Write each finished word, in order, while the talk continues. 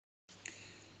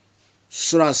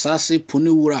Sura sase puni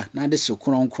wura na de se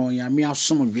kronkron ya me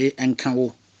asomdwe enka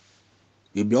wo.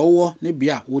 Bibia wo ne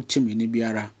bia wo timi ni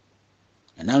biara.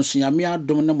 Enanso ya me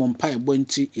adom ne mompa ebo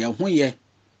nti ye ho ye.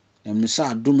 Na misa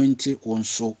adom nti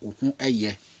wonso wo ho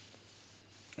eye.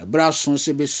 Ebra so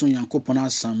se besu Yankopon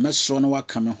asam mesro no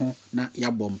waka me ho na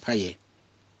ya bompa ye.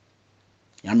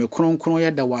 Ya me kronkron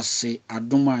ye da wase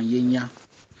adom a yenya.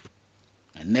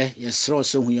 Ene yesro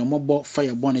se hu ye mobo fa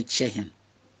ye bone chehen.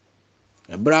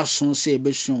 Ebra so se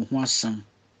besu ho asam.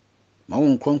 Ma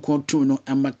won kronkron tu no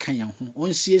emaka ye ho.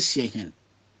 Onsiesie hen.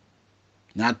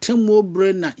 Na atemo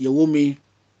bre na ye womi.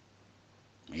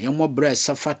 Ye mo bre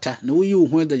safata na wo yi wo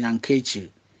ho da yanka echi.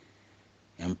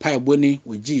 Empire boni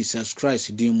with Jesus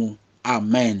Christ dimu.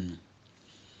 Amen.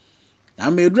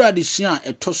 Na medru adesua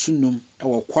etosunum e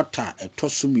wo kwata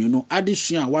etosumienu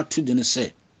adesua watu de ne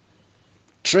se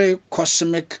three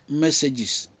cosmic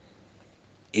messages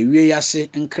ewie yase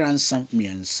nkransa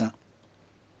miensa.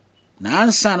 Na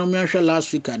ansa no mehwe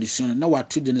last week adesua na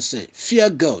watu de ne se fear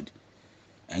God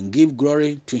and give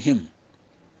glory to him.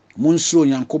 Munsuro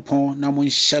Yankopon na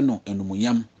munhye no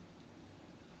enumuyam.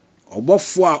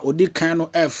 Obofo a odi kan no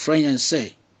efra yen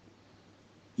se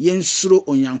yensuro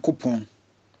Onyankopon.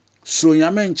 Suro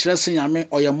nyame nkyere se nyame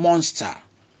oye monster.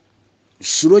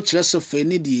 Suro kyere se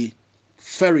fenidie,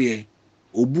 ferie,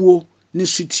 obuo ne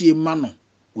sutie ma no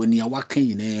woni a waka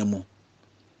yina mu.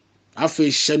 Afa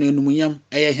hye no enumuyam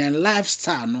eye hen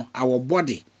lifestyle no our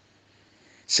body.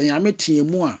 Se nyame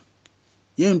tiemu a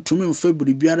yentumi mfa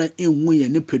biribiara enwu ye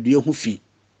ne pedue ho fi.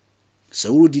 Se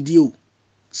wuro didi o,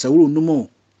 se wuro numo,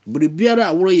 biribiara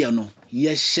a woro ye no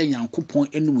ye hye Yankopon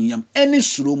enumuyam eni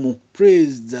suro mu.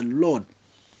 Praise the Lord.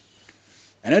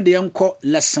 And de yanko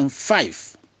lesson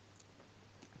 5.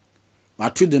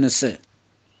 Watu de say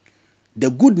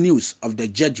the good news of the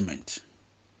judgment.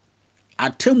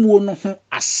 Atemuo no ho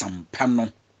asampa no.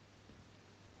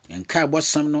 Enka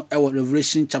bosam no ewo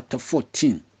Revelation chapter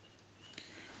 14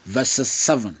 verses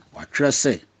 7. Watwe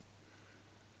say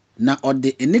na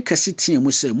ode enikasi tie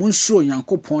mu say munsuro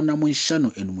Yankopon na munhye no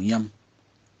enumuyam.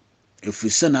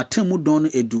 Efrise na atemu don no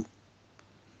edu.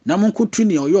 Na munkotu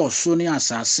ne oyo so ne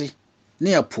asase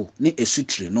ne epo ne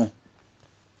esutire no.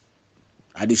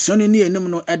 Adesoni ne enim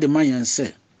no ede mayen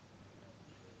se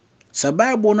sa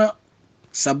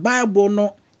Bible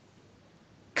no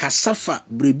kasafa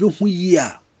brebe hu yi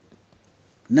a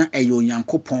na eyo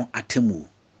Yankopon atemu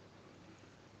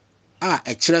a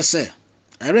ekire se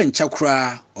ere ncha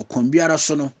kura okonbiara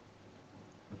so no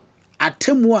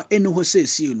atemu a eni ho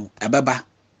sesi no ebeba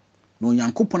no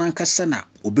Yankopon ankasa na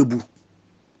obebu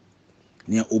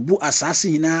ne obu asase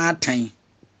hina atan.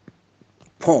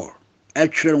 Paul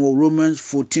atwere wo Romans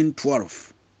 14:12.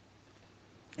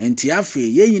 Enti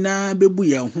afi ye nyina bebu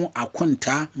ye ho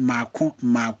akonta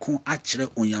maako akire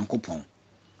Onyankopon.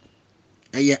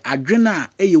 Eye adwena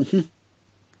eye hu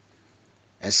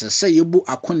esese yebu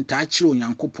akonta akire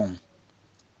Onyankopon.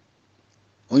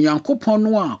 Onyankopon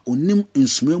no a onim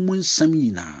nsumemu nsam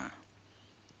nyina.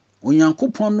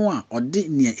 Onyankopon no a ode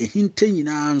ne ehinta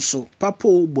nyina nso papa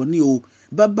o boni o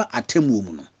baba atemu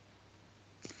mu no.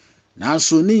 Na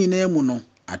so ni nyina mu no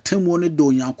atemu ne do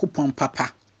Onyankopon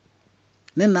papa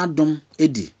ne nadom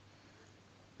edi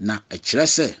na ekire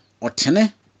se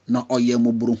otene na oye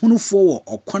mobruhunufo wo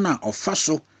okwana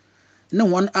ofaso ne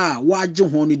won a waage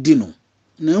ho no di no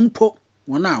na mpo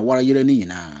won a warayere ni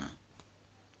nyina.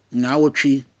 Na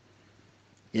wotwi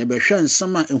ye behwe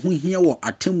nsama ehu hia wo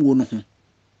atemu no ho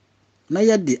na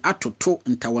ye de atoto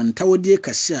ntawantawodie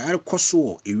kase a erkoso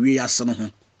wo ewie ase no ho.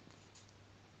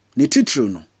 Ne titru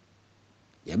no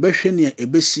ye behwe ne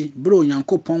ebesi bro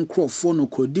Onyankopon krofo no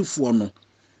kodifo no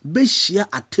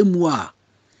behia atemu a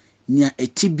nya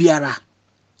etibiara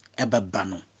ebeba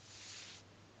no.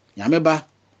 Yameba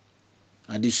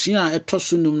adesua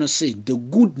etosunum no say the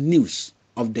good news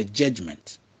of the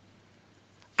judgment.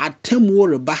 Atemu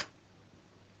reba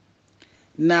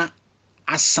na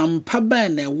asampa ba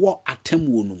na wo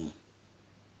atemu no mu.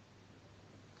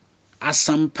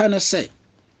 Asampa no say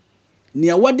ne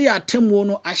wode atemu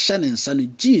no ahye ne nsa no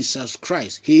Jesus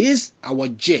Christ. He is our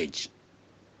judge.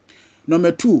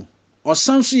 Number 2,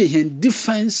 osanso ye hen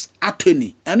defense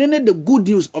attorney. And then the good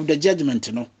news of the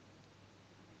judgment no.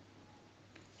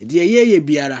 De ye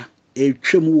biara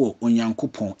etwem wo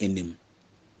Onyankopon enim.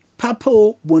 Papa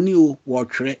o boni o wo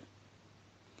twere.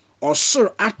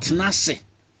 Osor atnase.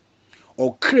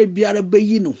 Okre biara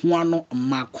bayi ne ho ano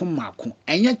mako.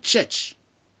 Enye church.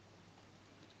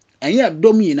 Enye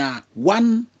dom yina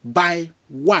 1 by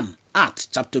 1. Acts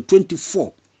chapter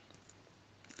 24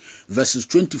 verses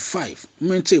 25.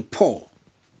 Mente Paul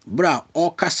bra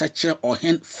okasa kire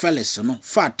ohen Felix no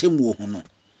fa temu ho no.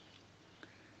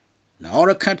 na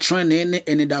ɔreka trene ne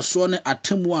enidasoɔ ne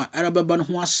atemu a ɛrebɛba no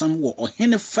ho asɛm wɔ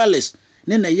ɔhene Felix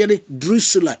ne na yere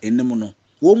Drusilla anim no,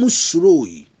 wɔn mu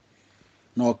suroi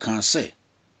na ɔka sɛ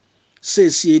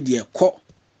seesie deɛ kɔ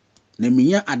na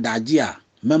minya adagye a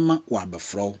mɛma wɔ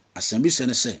abɛfrɛw. Asɛm bi sɛ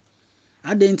ne sɛ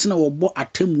adɛn nti na wɔbɔ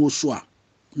atemuo so a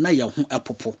na yɛ ho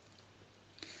ɛpopo,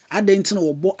 adɛn nti na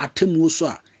wɔbɔ atemuo so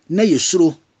a na yɛ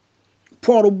suro.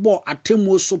 Paul bɔ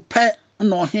atemuo so pɛ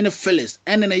na ɔhene Felix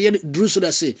ɛne na yɛ Drusilla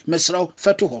sɛ mesrɛw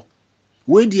fɛto hɔ,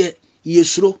 wei deɛ yɛ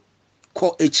suro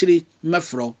kɔ akyiri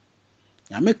mɛfrɛw.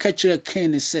 Nyame ka kyerɛ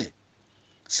Kain sɛ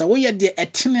sɛ woyɛ deɛ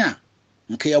ɛtene a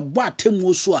nka yɛbɔ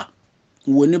atemuo so a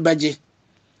w'ani bɛgye,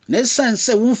 na ɛsiane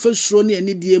sɛ womfa suro ne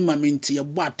anidie ma me nti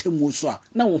yɛbɔ atemuo so a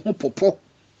na wo ho popo.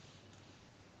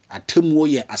 Atemuo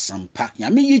yɛ asampa.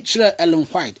 Nyame yi kyerɛ Ellen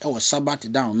White ɛwɔ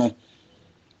Sabbath down no.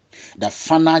 The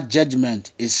final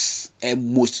judgment is a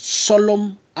most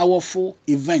solemn, powerful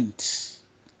event.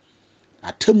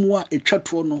 Atemuo a etwa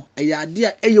toɔ no ɛyɛ ade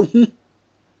a ɛyɛ hu.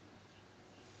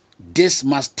 This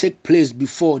must take place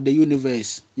before the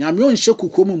universe. Nyame onhyɛ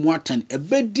kukom mu atan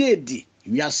ɛbɛdiedi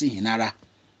wiase hinara.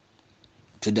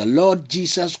 To the Lord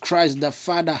Jesus Christ the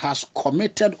Father has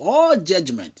committed all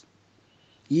judgment.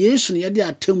 Yesu ne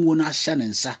yɛde atemuo no ahyɛ ne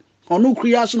nsa. Ɔno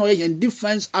kura so na ɔyɛ yɛn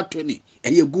defense attorney.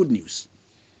 Ɛyɛ good news.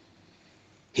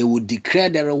 He will declare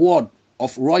the reward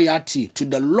of royalty to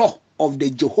the law of the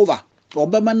Jehovah.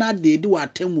 Obama na de wɔ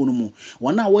atemuo no mu.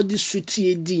 Wɔn a wɔde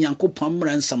sutie di Nyankopɔn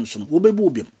mmara nsam so no wɔbɛbu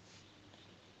obiam.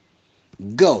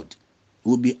 God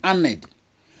will be honored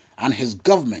and his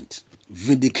government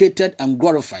vindicated and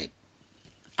glorified.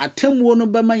 Atemuo no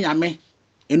bɛma Nyame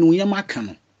enunyam aka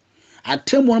no.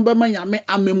 Atemuo no bɛma Nyame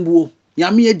amembuo,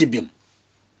 Nyame edibim.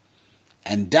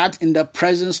 And that in the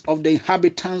presence of the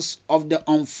inhabitants of the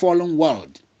unfallen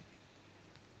world,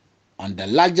 on the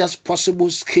largest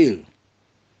possible scale,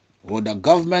 will the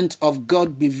government of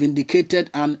God be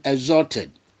vindicated and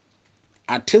exalted.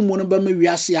 Atemuo no bɛma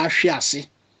wiase ahwe ase,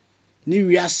 ni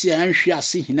wiase anhwe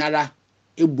ase hinara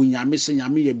ebu Nyame se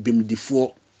Nyame yɛ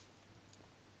bimdifoɔ.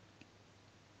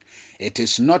 It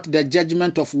is not the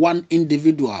judgment of one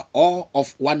individual or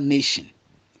of one nation,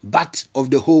 but of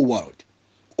the whole world.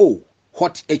 Oh,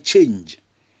 what a change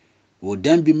will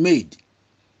then be made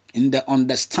in the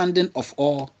understanding of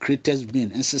all created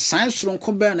beings. And so science from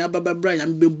Comber and Ababra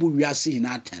and Bebu Yasi in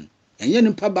Aten. And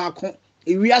yen Pabako,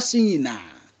 a Yasi in.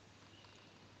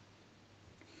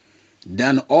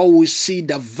 Then all will see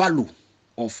the value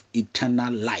of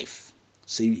eternal life.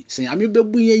 Say, I'm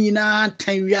Bebu Yina,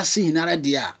 10 Yasi in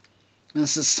Aradia. And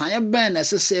so Saya Ben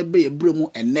as I say, be a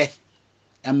brumo and ne,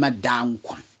 and Madame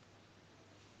Quan.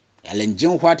 Ellen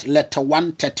John White, letter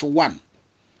 131,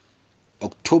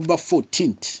 October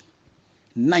 14th,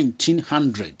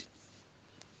 1900.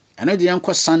 And the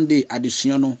Uncle Sunday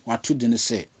additional what to dinner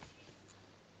say.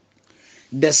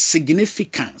 The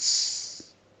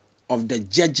significance of the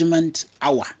judgment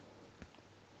hour.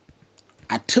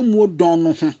 Atemuo don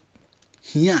no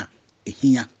here.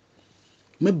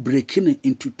 Me breaking it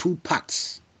into two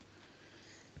parts.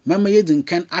 Mama yedin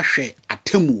kan ahwe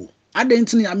atemuo.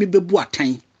 Adentini ya me bebu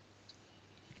atan.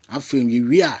 Afem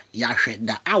yiwi a ya hwe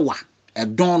da hour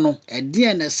edon no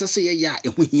ede na sese ye ya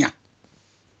ehu hia.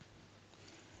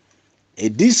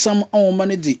 Edi sam awoma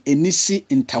di enisi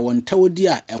ntawantawodi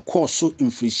a ekọ so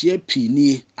mfrihie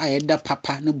pinie a yeda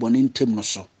papa ne bone ntem no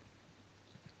so.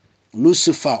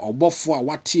 Lucifer obofo a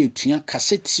wate etua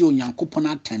kaseti onyankopon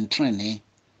atentrene.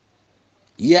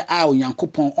 Ye a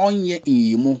onyankopon onye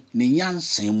nyimu ne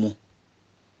nyansan mu.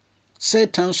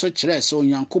 Satan so kyerɛ sɛ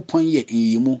onyankopon yɛ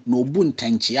nyimu na obu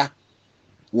ntankyea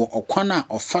wɔ ɔkwan a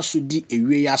ɔfa so di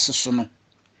ewie ase so no.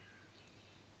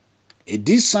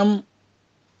 Edisam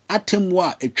atemu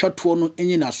a etwato no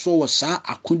enyina so wɔ saa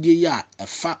akodie yi a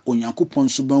ɛfa onyankopon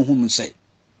so banhum sɛ.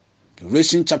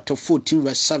 Revelation chapter 14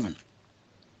 verse 7.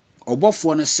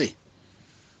 Ɔbɔfo no sɛ,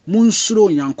 munsuro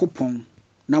onyankopon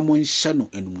na monhyɛ no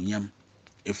enumunyam.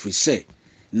 Efiri sɛ,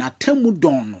 n'atemu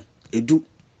dɔn no edu.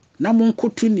 Na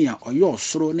monkoto nia ɔyɛ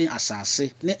ɔsoro ne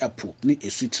asase ne ɛpo ne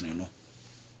esutene no.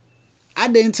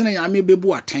 Adɛn na Nyame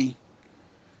bebu atan.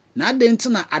 Na adɛn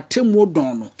na atemuo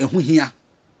dɔn no ehu hia.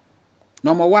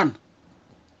 Number 1.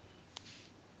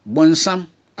 Bonsam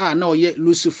a na ɔyɛ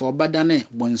Lucifer ɔbada ne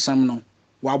bonsam no.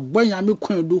 Wabɔ Nyame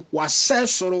kwan du, wasɛ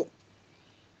soro.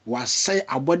 Wasɛ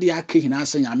abɔde aka hina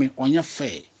sɛ Nyame ɔnyɛ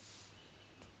fɛ.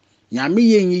 Nyame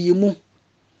yɛ nyiyimu.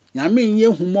 Nyame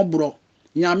nyɛ humɔborɔ.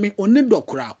 Nyame oni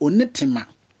dokura oni tema.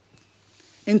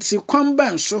 Enti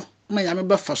kwamba nso na Nyame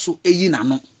befa so eyi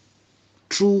nano.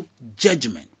 True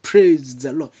judgment. Praise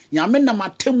the Lord. Nyame na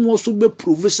matemu so be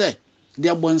prove say de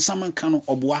bonsam kan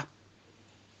oboa.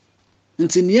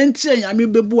 nti ne ntie nyame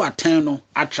bebu atan no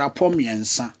atrapo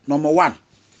miensa. Number 1,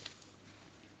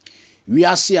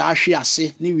 wiase a ahwe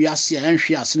ase ne wiase a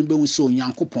enhwe ase no behu se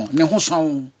onyankopɔn ne ho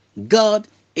son. God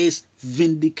is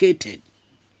vindicated.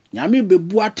 Nyame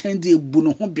bebu atan de ebu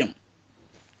no ho bem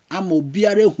ama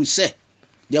obiara ehu se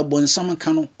de bonsam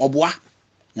ka no oboa.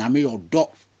 Nyame yodo.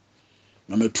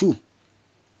 Number 2,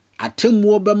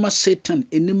 atemmuo bema Satan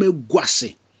enim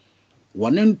eguase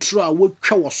wone ntro a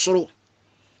wotwa wosoro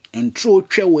ntro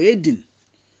twa wo Eden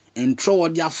ntro wo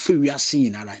de afa wiase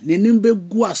nyinara nenim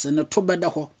beguase ne to beda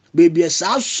ho beebia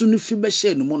saa su no fi be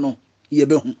hye no mu no ye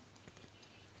behu.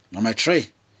 Number 3,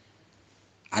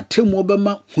 atemmuo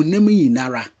bema hunem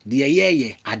nyinara de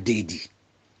yeye adedi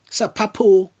se papa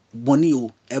o boni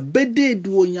o ebede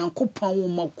du onyankopɔn wo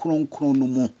ma kronkron no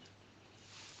mu.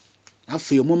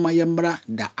 Afei mo ma yemra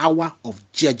the hour of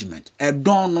judgment.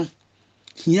 Edon no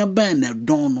hia ban na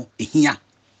edon no ehia.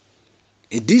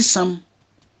 Edisam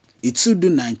itudu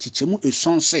na nchichemu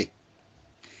esonse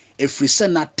efrise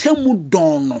na temu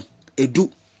don no edu.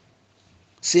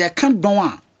 Se yeka don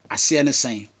a ase ne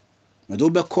sen. Medo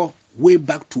beko way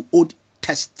back to Old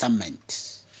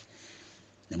Testament.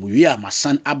 Na muwi a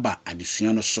masan aba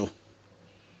adesua no so.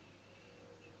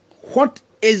 What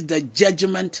is the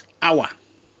judgment hour?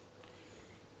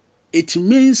 It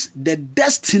means the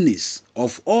destinies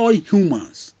of all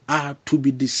humans are to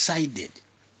be decided.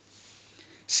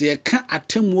 Se yeka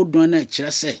atemmuo don na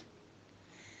kire se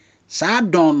saa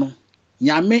don no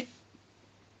nyame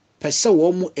pese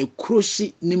wo mu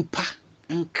ekrosi nimpa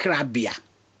nkrabia.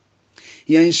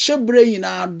 Yen hyebre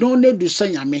nyina don na du se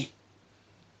nyame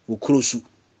wo krosu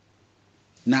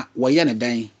na woye ne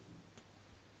dan.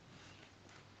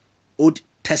 Old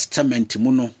Testament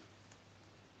mu no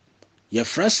ye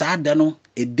fresh ada no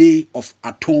a day of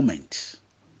atonement.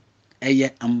 Eye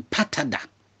ampatada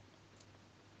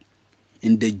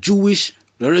in the Jewish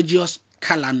religious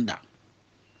calendar.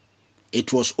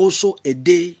 It was also a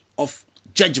day of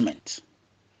judgment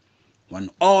when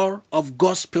all of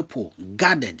God's people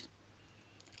gathered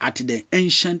at the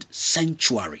ancient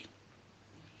sanctuary,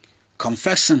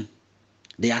 confessing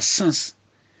their sins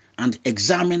and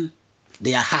examine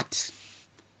their hearts.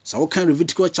 So we can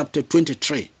Leviticus chapter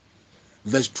 23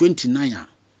 verse 29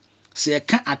 say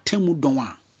ka atemu don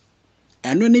a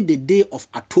eno ne the day of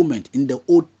atonement in the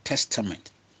Old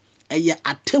Testament. Eye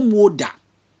atemu da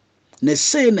na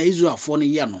say na Israelfo no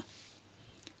ye no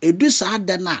edu saa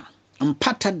da na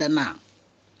mpata da na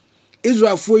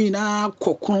Israelfo yina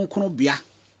kokronkron bia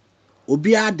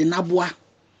obi ade naboa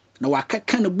na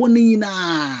wakaka ne boni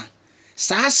yina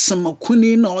saa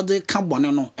semakuni na ode ka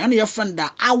bone no eno ye friend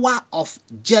the hour of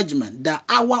judgment, the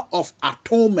hour of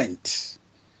atonement.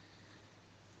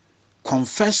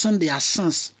 Confessing their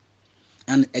sins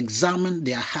and examine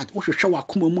their heart. Wo hwehwe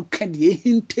wakoma mu ka de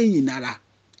ehinte yinara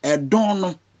edon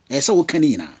no ese wo kan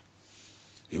yina.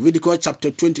 Leviticus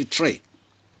chapter 23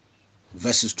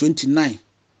 verses 29.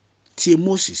 Tie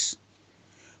Moses,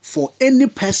 for any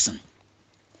person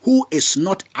who is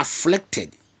not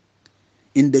afflicted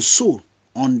in the soul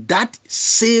on that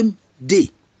same day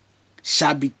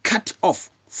shall be cut off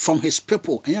from his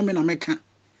people. Anyame na meka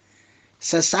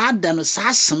se saa da no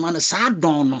saa sema no saa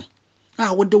don no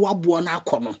a wode wabo na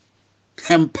akono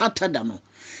empata da no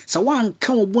se wan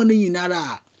ka obo na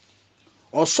yinara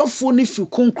osofo ne fi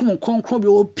konkron bi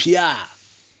opia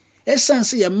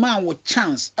essence ye man wo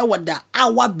chance e wada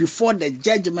hour before the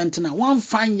judgment na one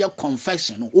find your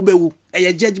confession obewu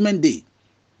e judgment day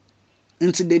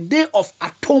into the day of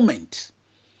atonement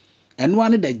and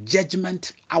one the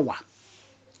judgment hour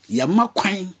ye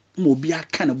makwan mo bia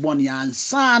ka ne bone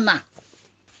ansana.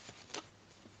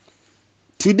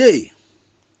 Today,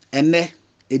 and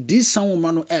a decent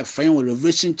woman of friend with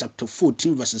Revelation chapter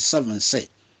 14, verses 7 say,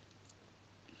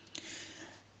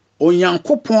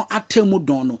 Onyankopon atemu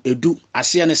dono edu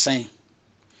asiane saying,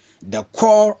 the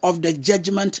call of the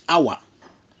judgment hour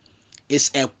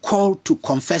is a call to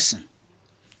confession,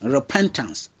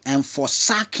 repentance, and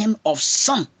forsaking of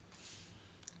sin.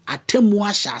 Atemu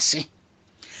ashase,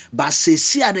 but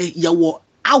sesiare yawo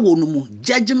awo numu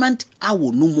judgment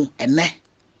awo numu ene.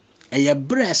 Eye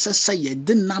bre sese ye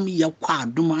de nam ye kwa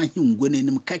adom ahengwe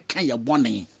nenim keka ye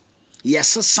bone ye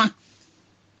sesa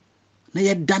na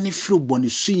ye dane firi bone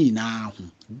su nyina ho.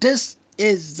 This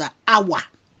is the hour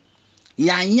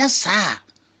ya nyesa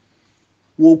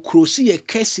wo krosi ye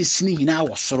cases ni nyina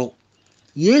wo soro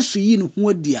Yesu yi ne ho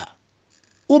adia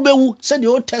obewu se the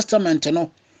Old Testament no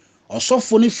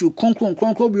osofo ne fi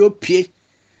konkron bi opie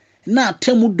na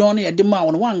temu don ye de ma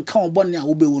won wan ka obone a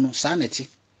obewu no sa neti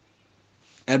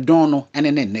edono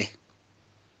enene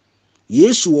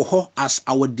Yesu wo ho as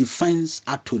our defense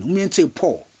attorney. Me say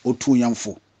Paul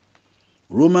otuyamfo.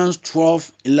 Romans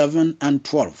 12:11 and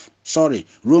 12. Sorry,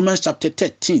 Romans chapter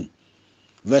 13,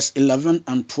 verse 11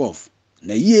 and 12.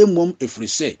 Na ye mom efiri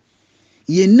se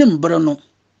ye nim bere no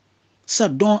sa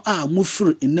don a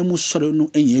mufiri enemu sore no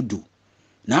enyedu.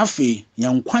 Na afi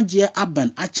yankwagye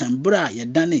aban achan bere a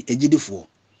yedane egidifo.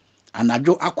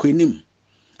 Anadwo akwenim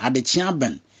adekye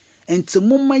aban. Enti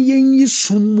momma yenyi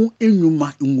sumu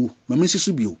enwuma ngu.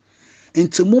 Mamesisu bio.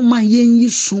 Enti momma yenyi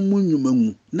sumu enwuma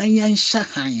ngu na yenhya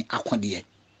han akode.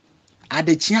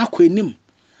 Adekye akwenim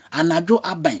anadwo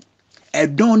aban.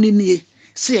 Edon ni nie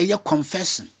se ye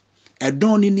confession.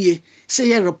 Edon ni nie se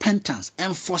ye repentance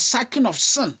and forsaking of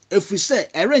sin. If we say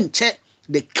erenche,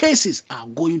 the cases are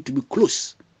going to be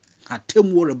closed.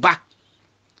 Atem wo reba.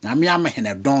 Na me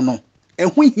amehene don no.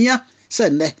 Ehu hia se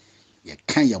ne ye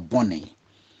kan ye bone.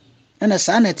 Ena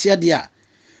saa na tie de a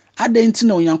adenti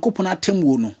na Onyankopon atem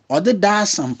wo no, ode da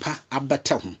asampa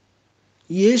abete ho.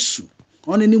 Yesu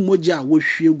one ni moja a wo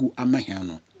hwiegu amehene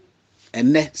no.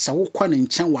 Ene sa wo kwa ne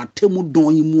nchen wa atemu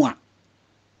don yi mu a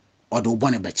ode wo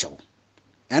bone bechewo.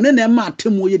 Ene na ma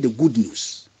atemu ye the good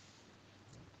news.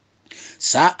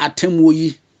 Sa atemu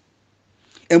yi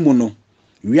emu no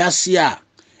wiase a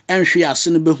enhwe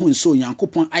ase no behu nso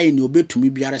Onyankopon aye ne obetumi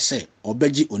biara se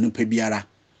obegi onipa biara.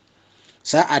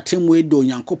 Sa atemu yi do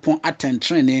Onyankopon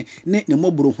atentrene ne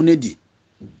moboro hu nadi.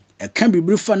 Eka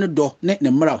bibrifa ne do ne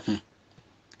mmara ho.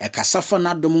 Ekasafa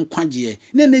na dom nkwagye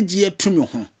ne negie tumi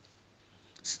ho.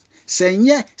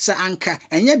 Senye sa anka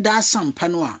enye da sampa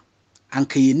no a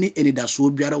anka yeni enidaso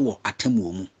biara wo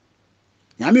atemu mu.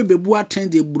 Nyame bebu aten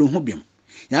de buru ho biem.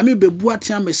 Nyame bebu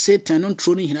aten am Satan no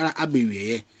ntro no hinara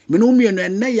abewiye. Me no mie no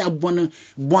enne ya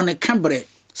bone kambre.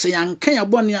 Se yanka ya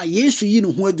bone a Yesu yi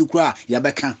no ho adukura ya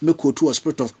beka mekotu a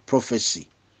spirit of prophecy.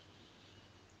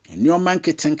 Enyoman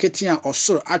ketenkete a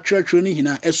osoro atwetwe no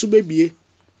hina esu bebie.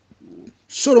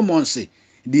 Solomon se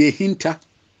de hinta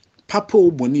papa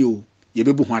oboni o ye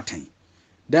bebu ho aten.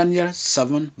 Daniel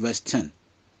 7 verse 10.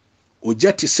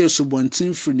 Ojati se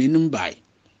subontin firi nenim bai.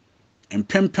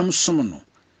 Empempem som no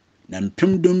na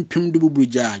mpem do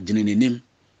bubruja ginenenim.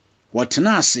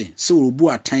 Wotena ase se wobu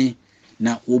atan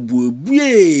na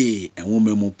obuebue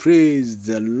enwomemu. Praise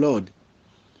the Lord.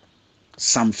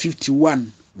 Psalm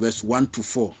 51 verse 1 to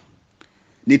 4.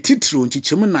 Ne titiro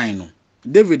nchichemu 9 no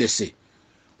David se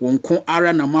wonko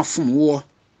ara na mafom wo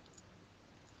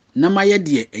na maye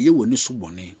de eye woni so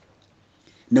bone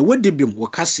na wodibim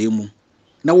wokasa mu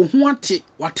na wo ho ate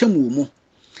watemu mu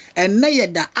enne ye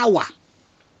da awa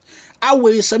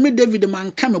sami David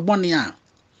man ka me bone a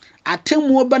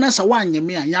atemu obana sa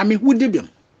wanyeme a nyame wudibim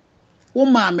wo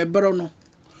ma me bero no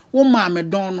wo ma me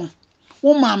don no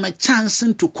wo ma me chance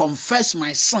to confess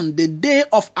my sin the day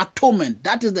of atonement,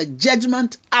 that is the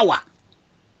judgment hour.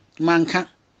 Manka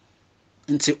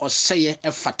nti oseye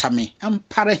efatame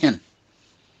ampare hen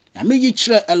nyame yi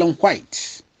kire Ellen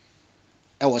White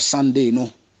was Sunday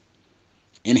no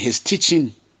in his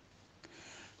teaching.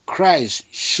 Christ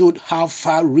showed how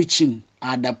far-reaching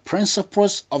are the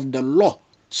principles of the law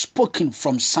spoken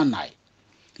from Sinai.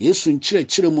 Yesu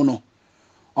nchire mu no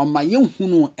oma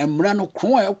yehunu emra no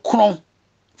kron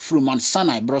from Mount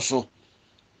Sinai broso.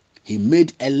 He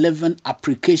made 11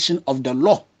 application of the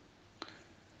law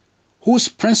whose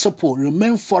principle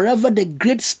remain forever the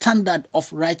great standard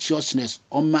of righteousness.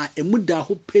 Oma emuda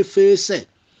ho pefe se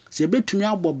betumi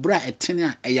abobra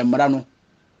etene a eyemra no,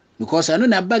 because I know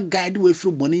na ba guide we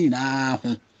through boni na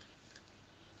ho.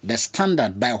 The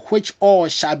standard by which all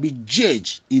shall be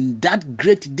judged in that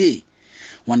great day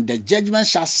when the judgment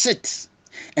shall sit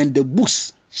and the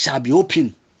books shall be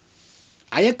open.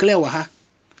 Aye clear wa ha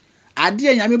ade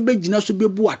a nyame begina so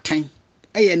bebu atan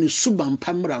eye ne suban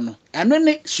pamra no eno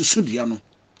ne susudua no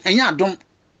enya adom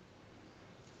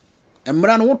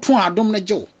emra no woto adom na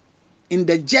gyew. In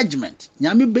the judgment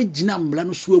nyame begina mra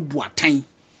no so abu atan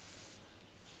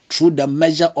through the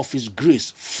measure of his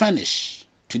grace furnish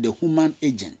to the human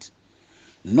agent.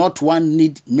 Not one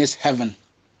need miss heaven.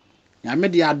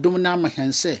 Nyame de adom na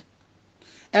mahense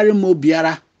eremo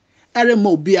biara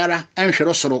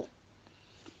enhwere soro.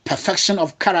 Perfection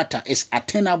of character is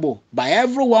attainable by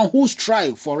everyone who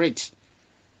strive for it.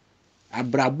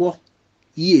 Abrabo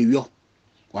yeyo.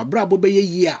 Wabrabo beye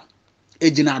yi a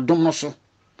ejina adom no so.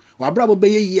 Wabrabo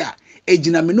beye yi a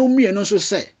ejina me no mie no so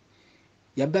se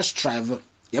ye best strive.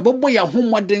 Ye bobo ya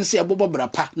homoden se ye bobo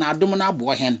brapa na adom na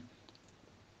abo hen.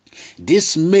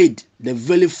 This made the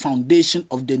very foundation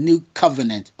of the new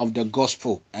covenant of the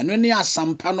gospel. And when you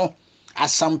asampa no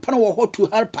wo to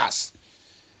help us.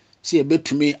 See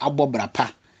betumi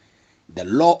abobrapa. The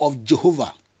law of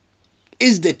Jehovah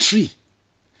is the tree.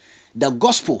 The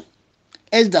gospel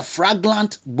is the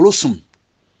fragrant blossom.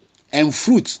 and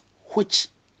fruit which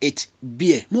it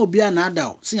bear. Mo bia na ada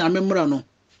o. Si nyame mmara no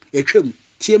etwam.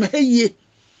 Tie me heye.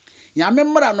 Nyame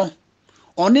mmara no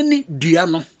one ne dua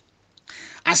no.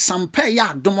 Asampa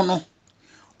ya adom no.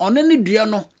 One ne dua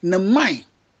no ne man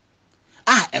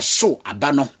eso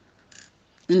aba no.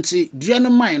 Nti dua no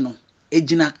man no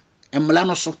ejina mmala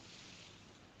no so.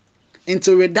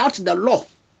 Nti without the law,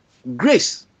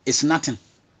 grace is nothing.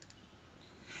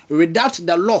 Without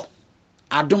the law,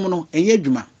 adom no enye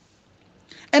adwuma.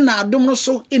 Ena adom no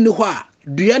so eni hɔ a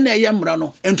dua na eye mmara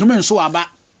no entume nso aba.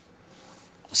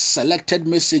 Selected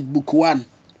message book 1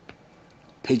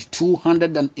 page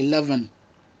 211.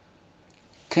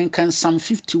 Can Psalm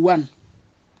 51.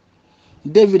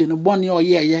 David no bone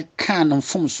ye kan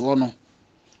mfom so no.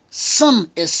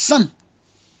 Sin is sin,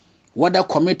 whether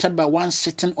committed by one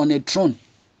sitting on a throne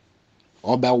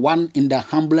or by one in the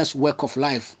humblest work of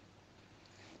life.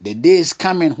 The day is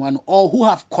coming when all who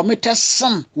have committed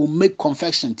sin will make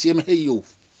confession.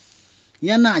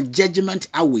 Yana judgment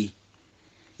away.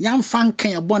 Yan fan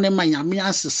kan yabone ma nyame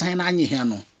ansesan na anye he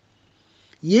no.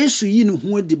 Yesu yi ne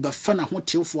ho adi bafa na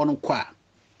hoteefo no kwa.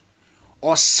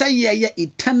 Oseye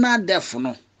eternal death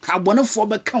no. Abonefo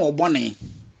beka obone.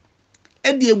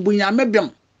 Edi ebu nyame bem.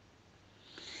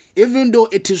 Even though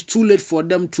it is too late for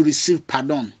them to receive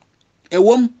pardon.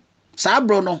 Ewom sa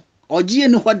bro no ogie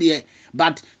ni ho de,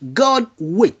 but God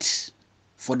waits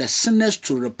for the sinners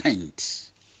to repent.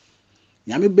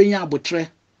 Nyame benya abotre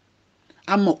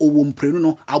ama owomprenu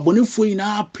no abonefo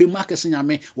yina premu akese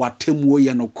nyame watemuo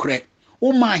ye no kre.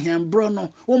 O ma hyan bro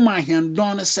no, o ma hyan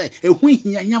don no say ehu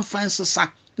hia nya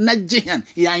fansesa na gehen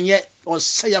yanye o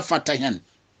say fata hen.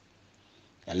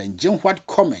 Ellen what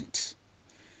comment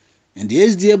in the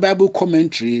SDA Bible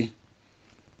commentary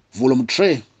volume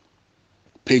 3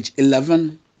 page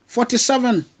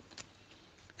 1147.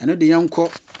 And the young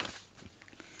co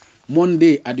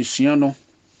Monday addition no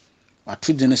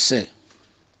watu dene say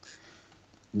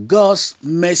God's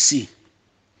mercy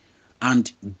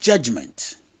and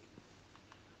judgment.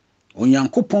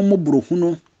 Onyankopon mo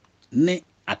brohunu ne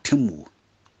atemu.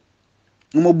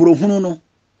 Mo brohunu no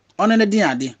one ne din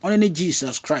ade, one ne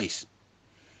Jesus Christ.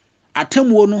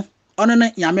 Atemu no one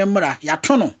ne nyame mmara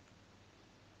yato no.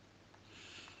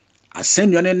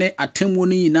 Asenyo ne atemu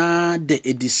no yina de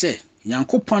edise.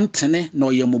 Nyankopon tene na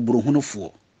oye mo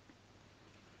brohunufo.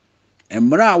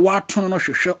 Mmara a wato no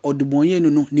hwehwe odibonye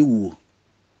no ni wuo.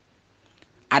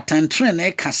 Atantre na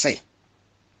ekase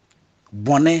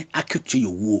bone aketu ye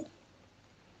wuo.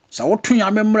 Sa woto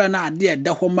nyame mmara na ade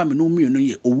eda ho ma me no mienu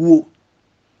ye owuo.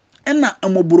 Ena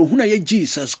amobrohuna ye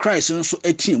Jesus Christ nso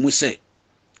atiemu se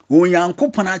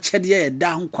Onyankopon akyede ye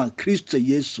da nkwan Kristo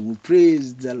Yesu.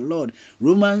 Praise the Lord.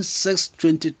 Romans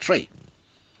 6:23.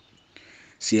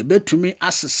 Si ebetumi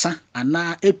asesa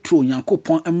ana etu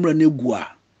Onyankopon mmara na egu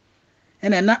a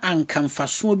ena na anka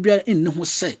mfaso bia enni ho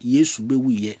se Yesu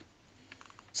bewuye.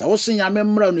 Sa wo se nyame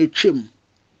mmara no etwem.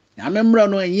 Nyame mmara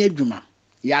no enye adwuma.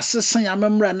 Ya sesa nyame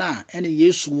mmara na ene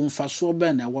Yesu wo mfaso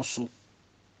be na ewo so.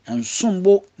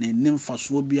 Ensombo na enni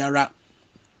mfaso biara.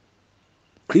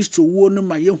 Kristo wo no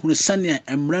ma yehunu sane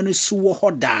mmara no si wo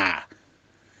hoda.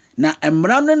 Na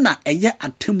mmara no na eye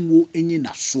atemwo enyi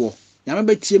naso. Nyame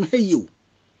betiem heyo.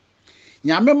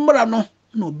 Nyame mmara no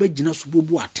na obegina so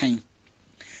bobu atan.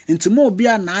 Ntimo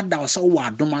obia na ada wo sa wo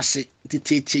adom ase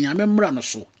titete nyame mmara no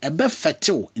so ebe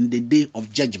fetil in the day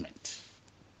of judgment.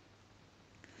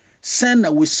 Sen na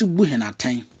wesi bu hen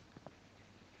atan.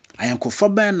 Ayankofa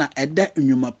ban na eda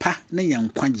nnwuma pa na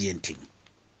yankwaje ntim.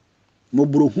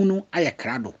 Mobrohunu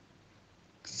ayakrado.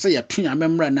 Say ya tu nyame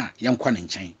mmara na yankwa ne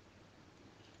nchen.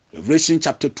 Revelation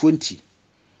chapter 20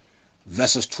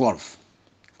 verses 12.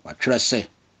 Watwere say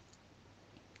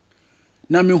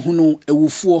na mehunu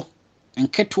ewufuo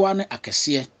nketwa ne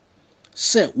akese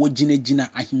se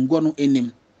woginagina ahengwa no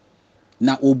enim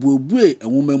na obuebue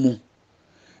enwoma mu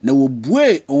na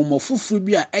wobue enwomofoforo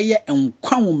bi a eye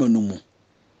enkwa nwoma no mu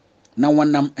na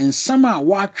wanam ensam a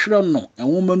watwere no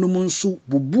enwoma no mu nso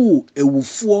bubu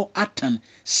ewufuo atan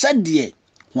sede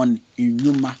won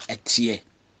enwuma etie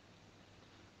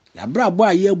ya brabo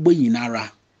a ye gbo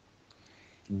yinara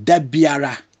da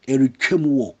biara eretwam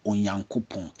wo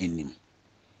Onyankopon enim.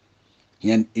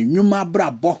 Yen enwuma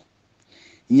brabo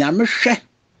nyame hwe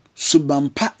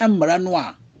subampa mmara no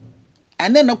a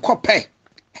ene ne kope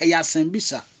he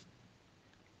yasembisa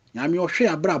nyame ohwe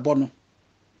abrabo no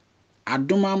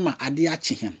adoma ma ade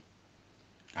ache hen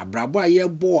abrabo a ye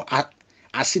bo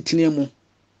asetene mu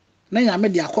na nyame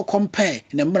de akokompa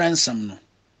ne mmara nsam no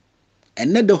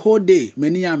ene the whole day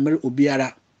mani amere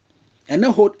obiara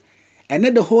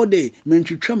ene the whole day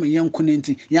mentwetwam yenko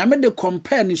nenti nyame de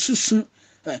compare ne susu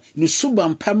ni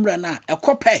subam pamra na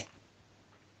ekope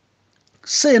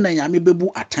say na nyame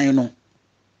bebu atan no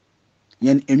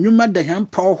yen enwuma da han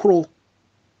pawhoro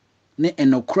ne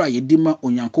enokra yedi ma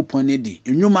onyankopon ne di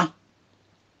enwuma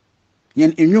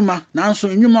yen enwuma nanso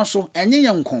enwuma so enye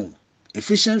yenkon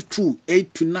Ephesians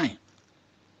 2:8-9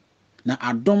 na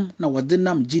adom na wode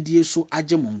nam gidie so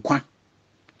agye mo nkwa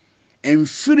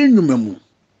emfiri nnwuma mu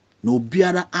na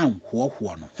obiara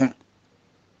anhoahoa no ho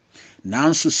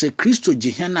nanso se Kristo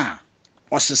gehen a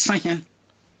osesa hen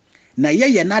na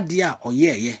yeye nade a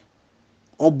oyeye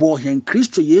obo hen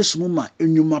Kristo Yesu mu ma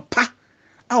enwuma pa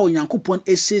a onyankopon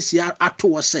esesia ato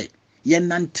wo se ye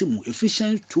nantemu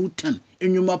Ephesians 2:10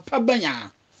 enwuma pa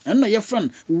banya enna ye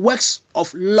friend works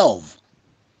of love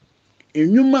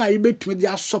enwuma a ibetumi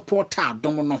dia support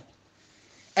adom no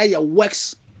eye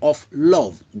works of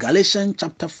love Galatians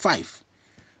chapter 5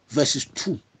 verses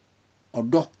 2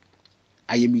 odo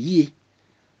ayemiyie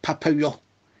papayo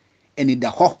enida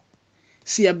ho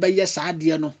si ebeye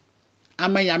saade no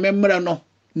ama ya memre no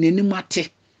nenim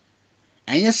ate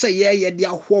enye se ye de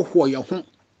ahoho ye ho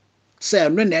se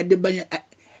no na ede banye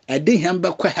ede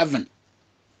hembe kwa heaven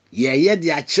ye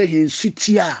de akire hen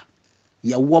suti a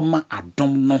ye woma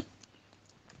adom no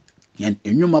yen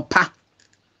enwuma pa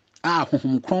a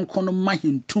hohom kronkron no ma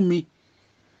hentumi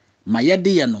ma ye de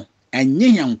ye no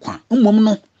enye yankwa mmom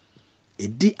no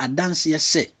edi adanse ye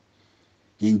se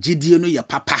yen gidie no ye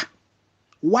papa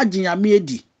wagye yame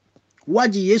edi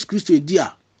wagye Yesu Kristo edi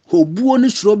a hobuo ni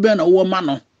suro be na wo ma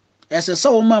no ese se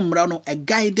wo ma mra no e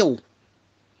guide wo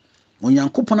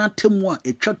onyankopon atemu a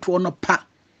etwato no pa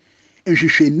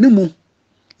nhwehwenimu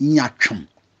nyatwem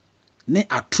ne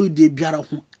atrude biara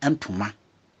ho entoma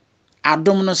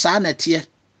adom no saa na tie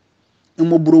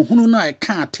mmobrohunu na e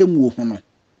ka atemu ho no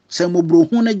se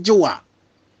mmobrohunu ne gyewa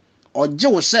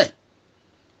ogyewo se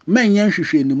manya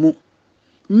nhwehwenimu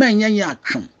manya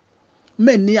nyatwem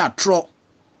mani atro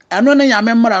eno ne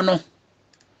yame mra no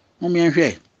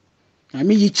momienhwe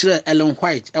ami yikire Ellen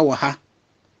White ewo ha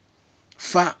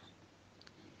fa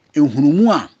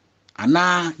enhunumu a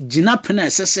ana gina pena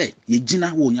esese ye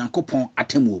gina wo Nyankopon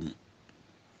atemu mu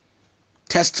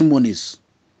Testimonies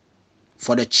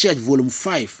for the Church volume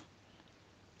 5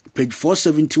 page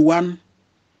 471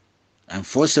 and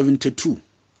 472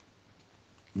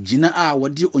 gina a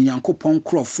wodi Onyankopon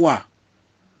krofo a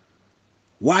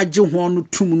wagye ho no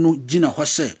tum no gina ho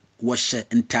se wo hye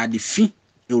ntade fi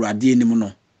Ewurade anim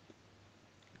no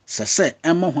sese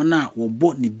ema hona wo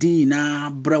bo ne din na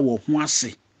bra wo ho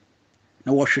ase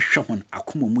na wo hwehwe hon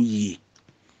akoma mu yie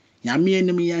nyame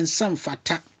anim yensam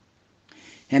fata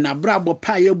hena bra bo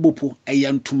pa ye bopo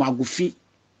eyantumagofi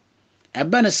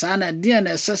ebe ne saa na de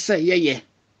na sese yeye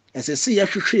esese ye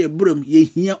hwehwe ebram ye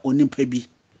hia onipa bi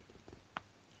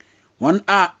won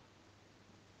a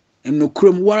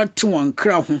enokrom warate won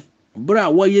kra ho bra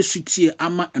wo Yesu tie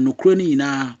ama enokro ni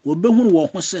nyina wo behunu wo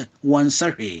ho se won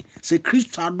sahwe se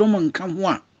Kristo adom nka ho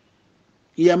a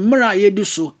ye mra ye di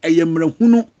so eye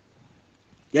mrahunu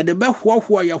ye de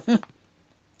behoahoa ye ho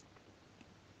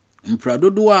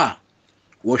mpradodo a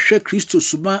wo hwe Kristo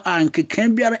suban a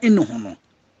nkekan biara ene ho no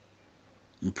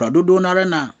mpradodo nare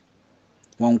na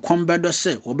won kombedo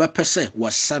se wo bepese wo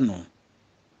sa no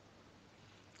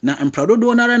na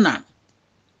mpradodo nare na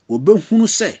wo behunu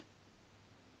se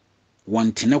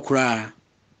wantene kura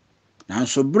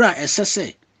nanso bra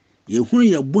esese yehunu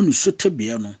ye bonu so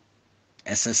tabia no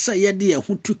esese ye de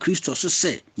yehutu Kristo so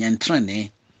se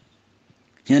yentrane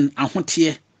yen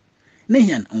ahotie ne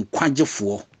yen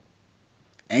nkwagefo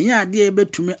enya ade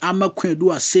ebetumi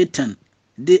amakwadu a Satan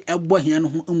de ebo hen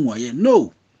ho amuaye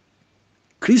no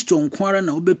Kristo nkwara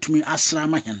na obetumi asra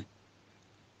ma hen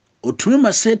otumi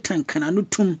ma Satan kana no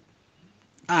tum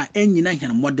a enyina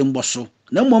hen modem boso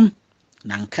na mom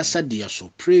na nkasa de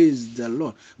so praise the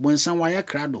Lord bonsan waya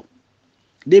krado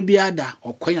de biada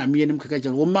okwanya menim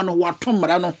kaka wo ma no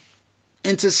watomra no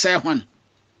enti se hwan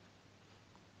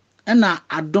ena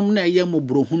adom na ye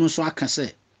mobrohunu so aka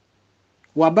se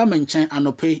waba menchen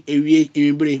anope ewie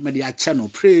ewibere me de acha no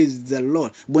praise the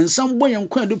Lord bonsan boyen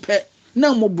kwa du pe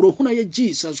na mobrohunu ye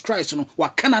Jesus Christ no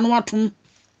wakana no atom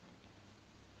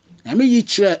na me yi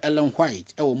kire Ellen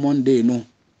White e wo Monday no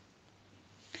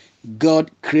God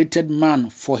created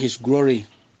man for his glory.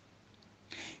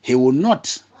 He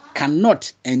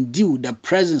cannot endure the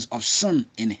presence of sin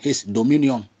in his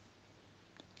dominion.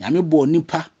 Yami bo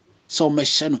nipa so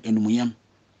mehye no enumuyam.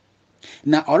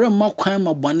 Na ore makwan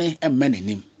mabone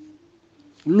emenenim.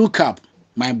 Look up,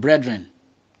 my brethren,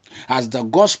 has the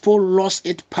gospel lost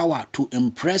its power to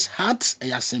impress hearts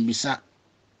eyasembisa.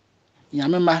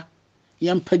 Yamema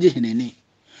yampaje hineni.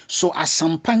 So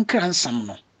asampankra nsam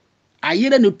no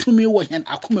ayere no tumi wo hen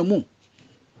akoma mu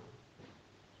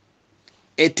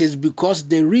It is because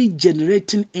the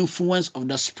regenerating influence of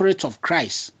the Spirit of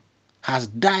Christ has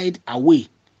died away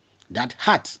that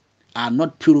hearts are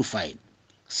not purified,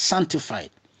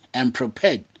 sanctified, and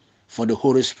prepared for the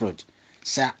Holy Spirit.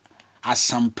 Sa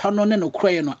asampa no ne no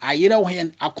kroye no ayera wo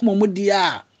hen akoma mu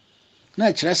dia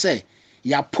na kire se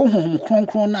ya po honhom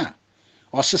kronkron na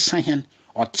osesa hen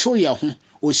oto ye ho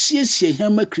osiesie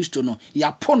hen ma Kristo no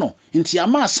ya po no nti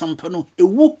ama asampa no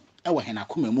ewu e wo hen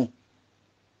akoma mu.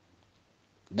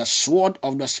 The sword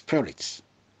of the Spirit,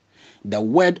 the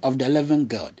word of the living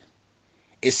God,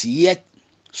 is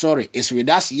with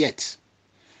us yet,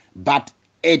 but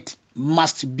it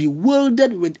must be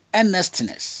wielded with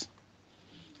earnestness.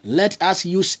 Let us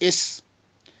use it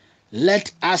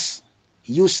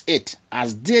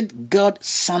as did God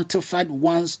sanctified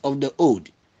ones of the old.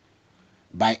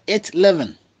 By its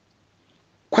living,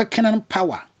 quickening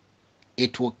power,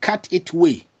 it will cut its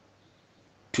way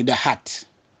to the heart.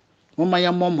 Mama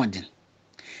ya momodin.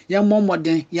 Ya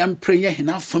momodin ya pray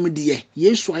hina famidi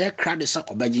Yesu aya krade sa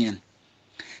obagyen.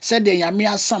 Said the yame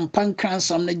asam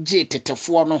pankran na je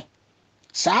tetefo no.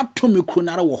 Sa atomi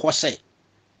kunara wo ho se.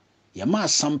 Yama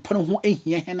asampan ho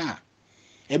ehia hena.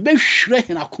 Ebe hwere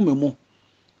hina koma mu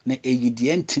na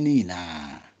eyidi antini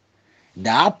na.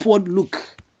 The upward look,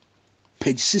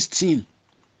 page 16.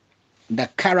 The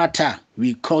character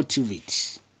we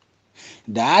cultivate.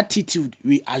 The attitude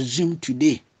we assume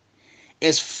today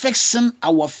is fixing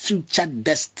our future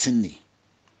destiny.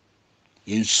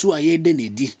 Yensu ayede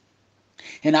nedi.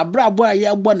 En abrabo aye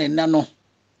gbo ne na no.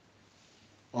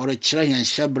 Ore kire yen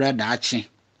hyebre da achi.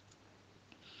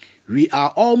 We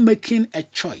are all making a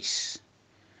choice,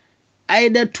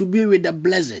 either to be with the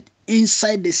blessed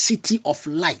inside the city of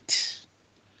light,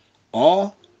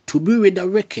 or to be with the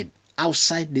wicked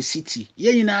outside the city.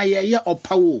 Ye na ye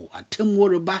opawo atemu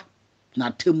reba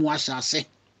na atemu asase.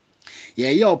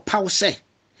 Ye opawo se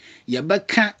ye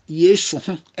beka Yesu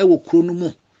ho ewo kuro no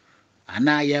mu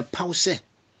ana ye pawo se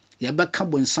ye beka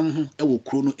bonsam ho ewo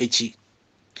kuro no echi.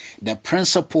 The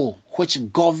principle which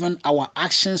govern our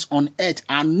actions on earth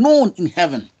are known in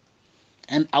heaven,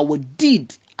 and our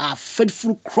deeds are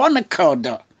faithfully chronicled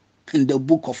in the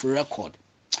book of record.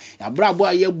 Abrabo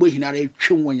aye gbo hinara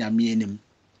etwem wo nyame anim.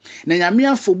 Na nyame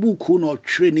afo buku na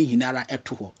otwere ne hinara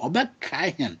eto ho.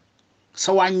 Obeka hen.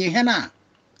 So wanye hen a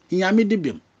nyame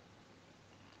dibem.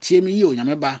 Tie me yo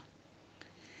nyame ba.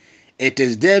 It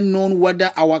is then known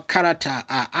whether our character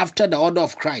are after the order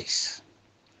of Christ.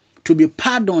 To be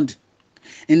pardoned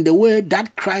in the way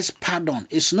that Christ pardoned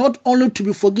is not only to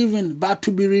be forgiven, but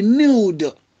to be renewed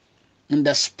in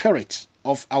the spirit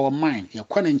of our mind. Ya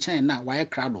kwane nchen na waye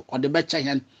krado o de becha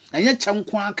hen enye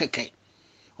chanko akeke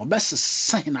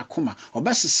obesesa hen akoma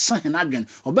obesesa hen adwen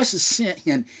obesesa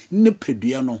hen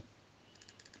nipedua no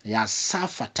ya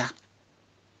safata.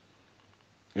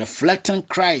 Reflecting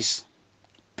Christ,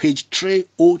 page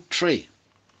 303.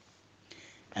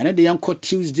 And the Yanko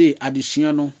Tuesday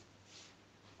additional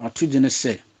or to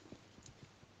say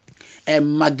a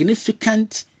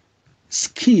magnificent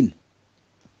skin.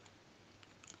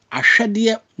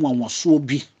 Ahwede nwanwaso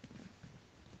bi.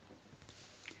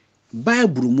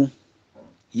 Bible mu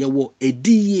yewo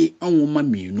ediye anwoma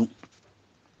mienu.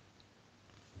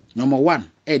 Number 1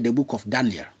 the book of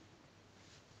Daniel.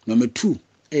 Number 2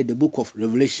 the book of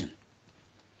Revelation.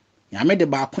 Yame de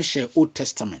ba ko share Old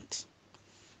Testament.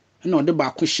 No de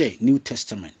ba ko share New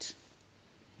Testament.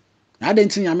 Na de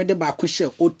ntin yame de ba ko share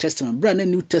Old Testament, bra na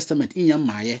New Testament inyam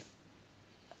maaye.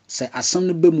 Se asam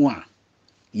no bemu a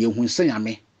ye hu se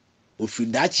yame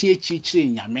ofidachi echichire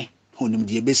nyame honim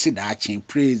de besi daachi.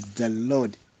 Praise the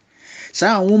Lord.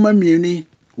 Sa anwoma mieni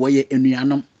wo ye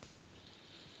enuanom.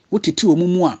 Wotiti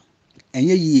omumu a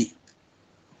enye yie.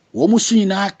 Wo musu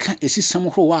nyina aka esisam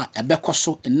horo a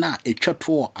ebekoso na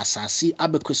etwato asase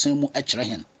abekosan mu ekire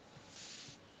hen.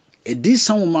 Edi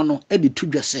sanwoma no edi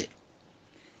tudwa se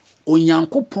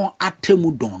Onyankopon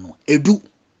atemu don no edu.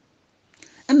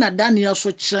 Na Daniel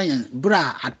so kire yen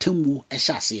bra atemu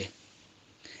ehye.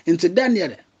 Nti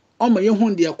Daniel oma ye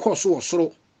hu de ekoso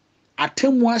osoro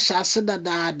atemu ahye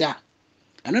dadaada.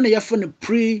 Ano na yefo no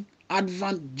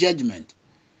pre-advent judgment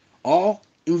or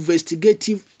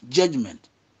investigative judgment.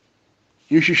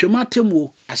 Nhwehwema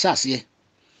atemu ahye.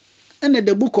 And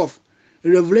the book of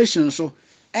Revelation so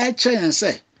yen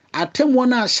say atemu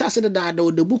na ahye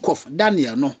dadaada the book of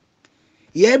Daniel no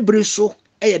ye bri so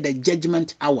the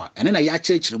judgment hour. And na ya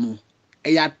church mu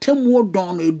ya atemu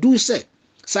don no edu say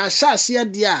sa ahye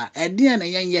dia ede na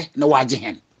yenye na waje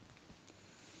hen.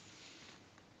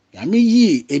 Yame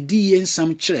yi edi ye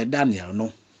nsam kire Daniel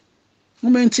no.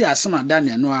 Momenti asema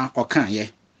Daniel no a okan ye.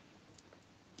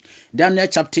 Daniel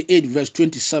chapter 8 verse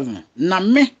 27. Na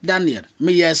me Daniel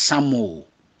me ye samo.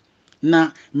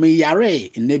 Na me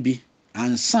yare nebi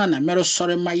ansa na mere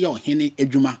sore ma ye ohene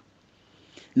adwuma.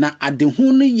 Na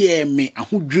adehu no ye me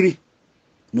ahodwiri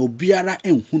na obiara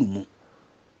enhunu mu.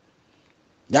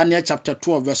 Daniel chapter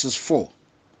 12 verses 4.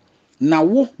 Na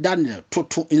wo Daniel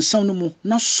toto nsam no mu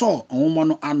na so onwo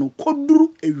no ano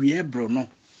koduru ewie bro no.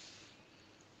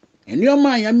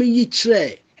 Enioma ya me yi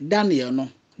kire Daniel no.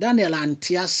 Daniel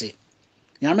antiase.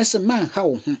 Ya me se man ha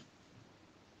wo ho.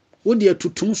 Wo de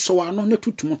tutum so ano na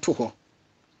tutum to ho.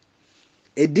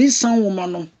 Edi san woma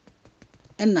no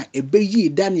na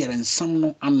ebeyi Daniel nsam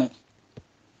no ano.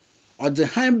 Ode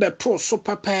han beto so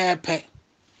papape.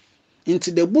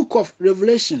 Into the book of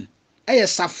Revelation,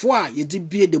 safwa yedi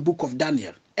bie the book of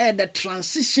Daniel. The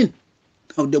transition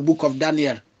of the book of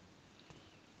Daniel.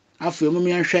 Afu mu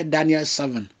yanhwe Daniel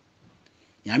 7.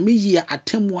 Yame yi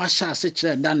atemu ahya ase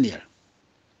kire Daniel.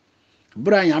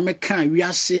 Bra yame kan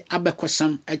wiase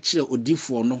abekosam a kire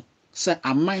odifo no se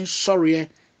aman sɔreɛ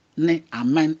ne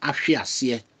aman ahwe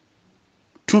ase.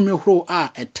 Tumi horo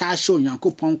a ɛtaahye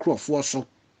Onyankopɔn nkrɔfoɔ so.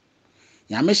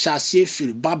 Yame hyase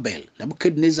firi Babel,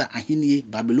 Nebuchadnezzar ahenie,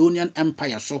 Babylonian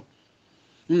Empire so.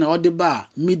 Na ɔde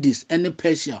Medes and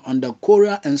Persia under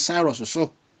Korea and Cyrus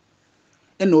so.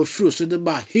 And ofiri so de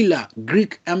Hila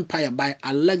Greek Empire by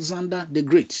Alexander the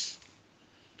Great.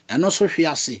 And also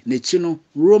hwiase n'ekyi no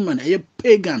Roman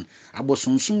pagan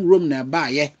abosonsom Rome na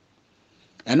ɛbaayɛ.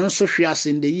 And also hwiase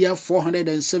in the year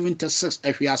 476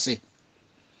 hwiase.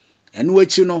 And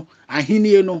wɔakyi no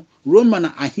ahenie no Roman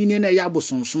ahenie na ɛyɛ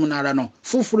abosonsom nara no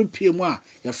foforo pie mu a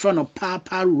yɛfrɛ no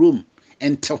Papa Rome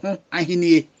ente ho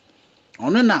ahenie.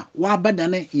 Ono na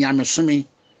wabadane nyamesomi.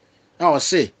 A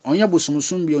ɔse ɔnyɛ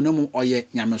bosomsom bio na mu ɔyɛ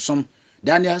nyamesom.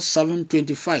 Daniel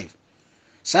 7:25.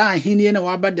 Sa ahenie na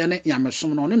wabadane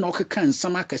nyamesom no na ɔkeka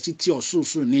nsam akasi ti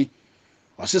ɔsorosoro ni.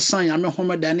 Ɔse san nyame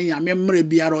homedane nyame mmere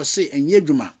biara ɔse enye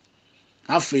dwuma.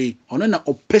 Afei ono na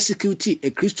persecute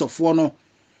a Christopher no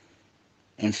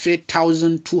and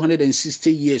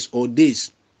 1,260 years or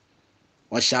days.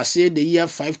 Or shall say the year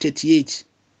 538.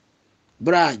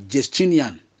 Bra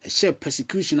Justinian, a share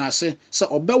persecution as say, so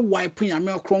obe wiping a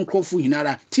male cronkrofu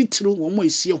hinara, titru one more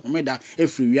see homeda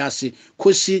every yasi,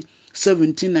 kosi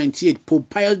 1798, Pope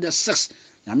Pius VI.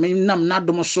 I mean, nam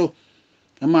nadomoso,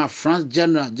 Emma France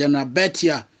General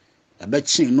Betia, a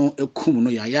betching no a kum no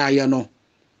ya no.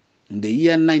 In the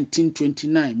year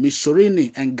 1929,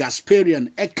 Mussolini and Gasperian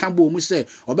Ekabo Muse,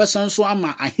 Obesanso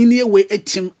ama ahenie we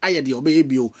etim ayede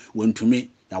obebio went to me,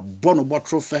 ya bono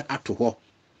botrophe atoho.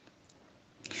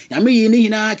 Yame yini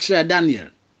hina kire Daniel.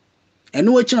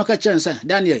 Eno echi no ka kire nsa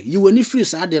Daniel, you wani free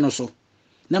sa ade no so.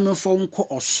 Na memfo nko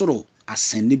osoro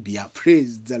asende bia.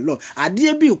 Praise the Lord.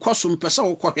 Ade bi ukoso mpesa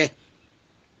wo kwohwe.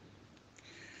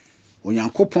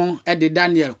 Onyankopon ede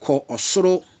Daniel ko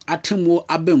osoro atemu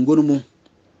abengono mu.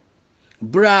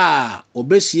 Bra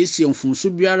obesiesie mfunso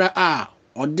biara a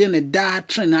ode ne da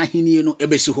trena ahenie no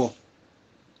ebesi ho.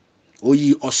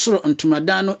 Oyi osoro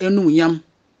ntomadan no enum yam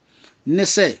ne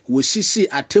se wosisi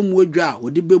atemu adwa a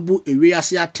ode bebu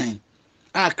ewiase aten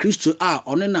a Kristo a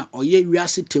one na oye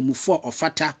wiase temufo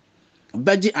ofata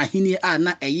bagi ahenie a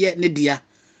na eye ne dia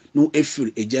no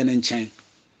efiri eje ne nchen.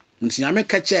 Nti nyame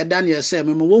ka che Daniel se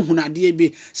memo wo hunade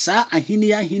bi saa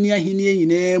ahenie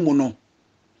nyine mu no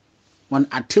wan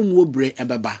atemu bre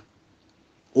ebeba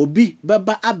obi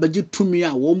beba abagi tumi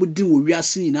a wo mudi wo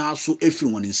wiase nyina so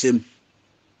efiri won nsem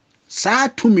saa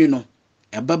tumi no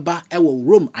ebeba ewo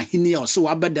Rome ahenie o se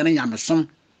wabeda ne nyamesom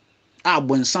a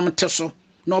bonsam teso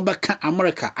na obeka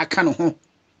America aka no ho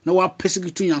na wa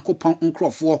persecute Yankopon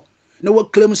nkrofo na wa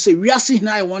claim se wiase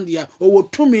hina I won dia o wo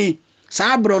tumi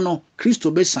saa bro no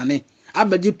Kristo besane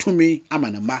abagi tumi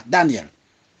amanama. Daniel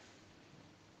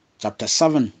chapter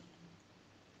 7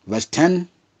 verse 10,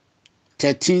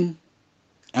 13,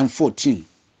 and 14.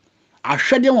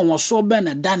 Ahwede won so be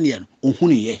na Daniel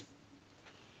ohuniye.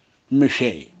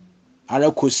 Mehwe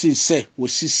ara kosi se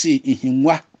wosisi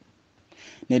ihinwa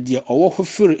na de owo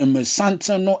hofiri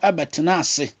emesante no abetena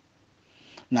ase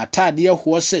na tade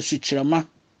ho se sukyerema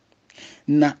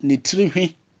na ne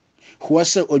tirihwe ho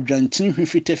se odwantinhwe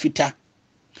fitafita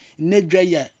ne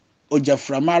dwaye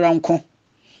ojaframara nko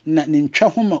na ne ntwa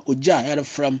homa oja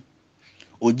erefram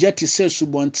ojeti se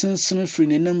subontin sinfiri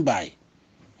ne nembai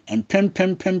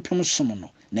empempempempem somo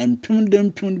na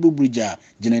empemdempem buburija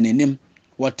gina nenim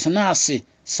watena ase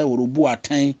se worubu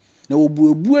atan na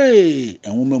wobuebue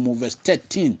enwomemu verse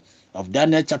 13 of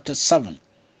Daniel chapter 7.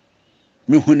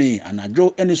 Mehuni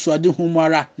anadwo enisuade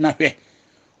humara na hwe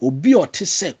obi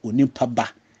otese onipa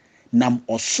ba nam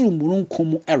osuru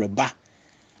murunkum ereba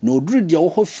na oduru de wo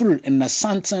hofiri na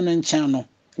santen nchen no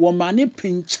Womani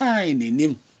pinchine in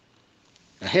him.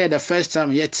 I heard the first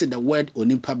time yet said the word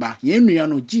Onimpaba.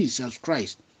 Yemiano Jesus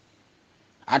Christ.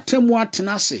 Atemwa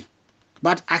tenase.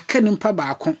 But I can't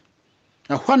impaba.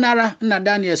 Na honara na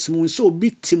Daniel Simun so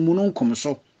big timunon come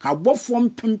so. How both one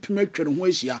pimpmetre and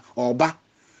Wesia or ba.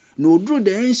 No drew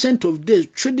the ancient of days,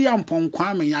 Tridium Pon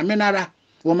Kwame Yamenara,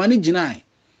 Womani Jinai.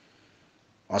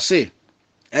 Or say,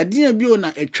 a dear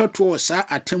Biona a church was sa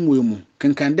atemwemu.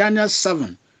 Can Daniel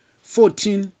 7,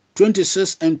 14,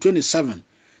 26, and 27.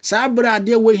 Sabra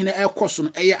dear way in a question,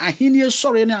 a ahinie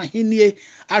sorry na ahinie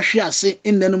ashiase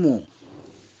in the mo.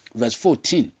 Verse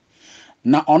 14.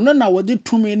 Na ono na wadi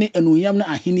tumi ne enuyam na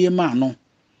ahinie ma no.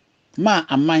 Ma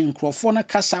aman nkrofo na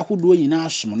kasa hodo nyina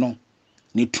asom no.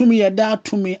 Ne tumi yeda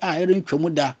tumi a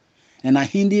erentwamu da na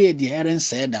ahinie de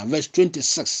erense da. Verse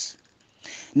 26.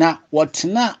 Na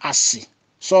wotena ase.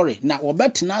 Sorry, na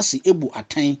wobetena ase ebu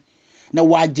atan. Na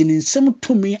wagye nsem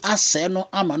tumi ase no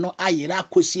ama no ayera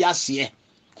akosi ase.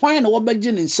 Hwan na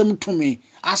wobegye nsem tumi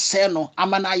ase no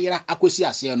ama na ayera akosi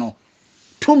ase no.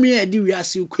 Tumi edi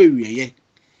wiase kwawieye.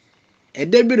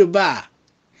 Edebireba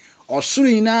osuru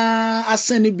ina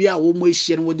asene bia wo mo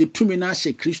ehie no wode tumi na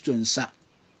ahye Kristo nsa.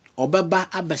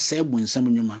 Obeba abese ebu nsem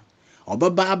nyuma.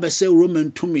 Obeba abese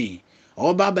Roman tumi.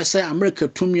 Obeba abese America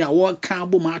tumi a wo ka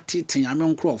abom atete ame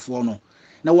nkrofo no.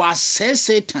 Na wasɛ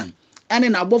Satan ane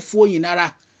na abofo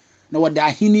yinara na wada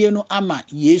ahenie no ama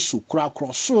Yesu kura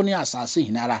soro ne asase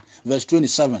hinara. Verse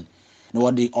 27. Na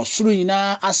wade osuru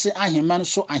yina ase aheman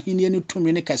so ahenie no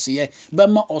tumi ne kaseye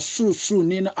bema osuru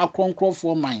ni no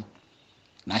akronkrofo man.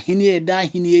 Na ahenie da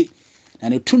ahenie na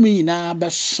ne tumi yina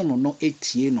besom no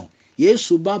etie no.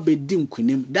 Yesu ba bedi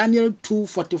nkunim. Daniel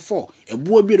 2:44.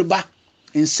 Ebuo bi reba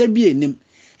nsa bi enim.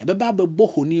 Ebeba bebo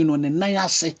honi no ne nan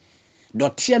ase.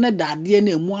 Dotie ne dade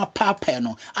ne emu apapa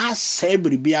no asɛ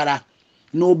biribiara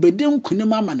na obedi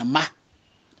nkunim ama ne ma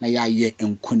na yaye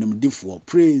nkunim difo.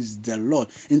 Praise the Lord.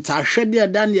 Nta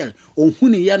hwede Daniel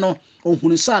ohunu ye no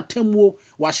ohunu sa atemwo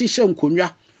wahyehyɛ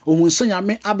nkonwa ohunu sa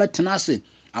nyame abetena ase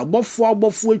abofo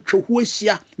atwahu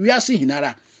ahia wiase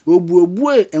hinara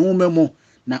obuobue enwoma mu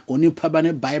na onipa ba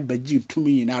ne bae bagi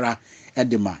tumi hinara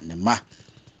edema ne ma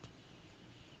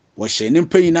wo hye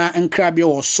nimpa yina nkrabia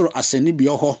wo soro asani bi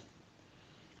ho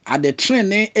ade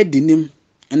trene edinim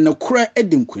nnekura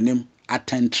edinkunim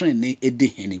atentrene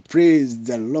edihene. Praise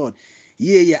the Lord.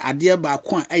 Ye ade ba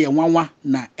ko a eye nwanwa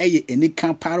na eye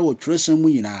enika para wo twerɛsɛm mu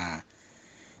nyina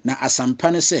na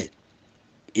asampa ne se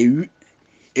ewie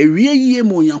yie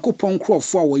mu Onyankopɔn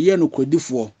krɔfo a wɔyɛ no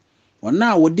kwadifo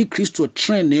wɔna a wɔdi Kristo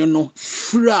trene no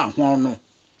fira ho no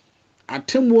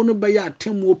atemwo no bɛyɛ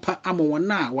atemwo pa ama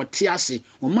wɔna a wɔte ase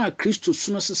wɔma Kristo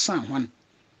suno sesa hwan.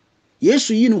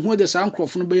 Yesu yi no ho de sa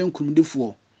nkrɔfo no bɛyɛ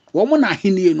nkumdifo wɔn na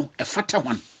ahenie no ɛfata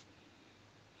hwan.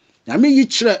 Na me yi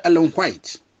kyerɛ Ellen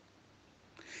White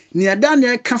ni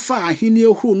Daniel kafa ahenie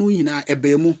horo no nyina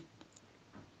ɛbɛmu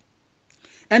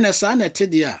ɛna saa na ɛte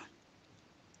de a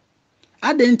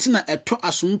adentina ɛtɔ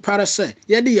asompare sɛ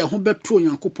yɛde yɛn ho bɛto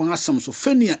Onyankopɔn asɛm so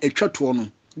fani a ɛtwato no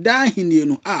da ahenie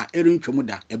no a ɛrentwam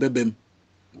da ɛbɛbɛm.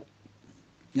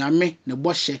 Nyame ne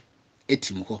bɔhyɛ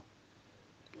etim hɔ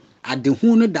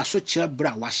adehu no da so kyerɛ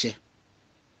bra wahyɛ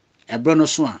ɛbrɛ no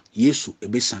so a Yesu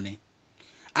ebesane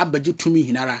abagye tumi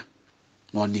hinara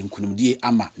na ɔde nkunimdie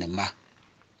ama ne ma.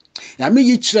 Nyame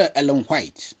yi kyerɛ Ellen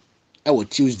White ɛwɔ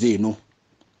Tuesday no.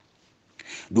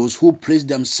 Those who place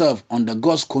themselves under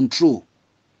God's control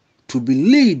to be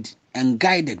led and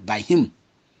guided by him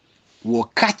will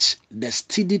catch the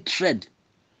steady thread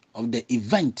of the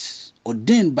events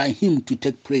ordained by him to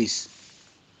take place.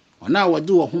 Ona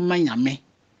wadi wo ho manyame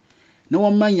na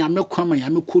wo manyame kwama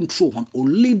nyame control hon o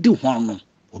lead hon no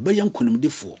obeye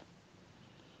nkonimdifo.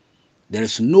 There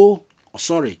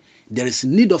is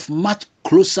need of much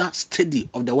closer study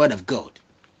of the word of God,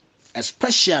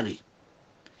 especially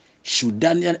should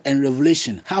Daniel and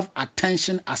Revelation have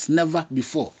attention as never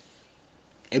before.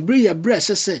 Every year bre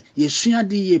se yesua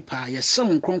de ye pa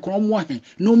yesew nkronkron mo he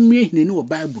no mie hini ne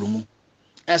Bible mu,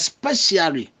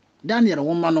 especially Daniel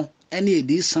woman no ene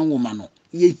edi san woman no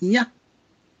yehia.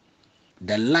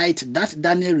 The light that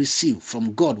Daniel received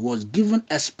from God was given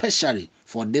especially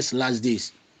for these last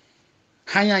days.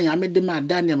 Hanya nyame de ma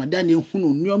Daniel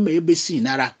hunu nneoma ebesi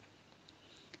nara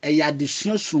eya de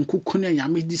sua sunkuku ne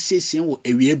nyame de sesien wo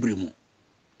ewiebre mu.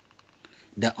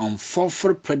 The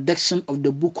unfulfilled prediction of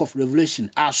the book of Revelation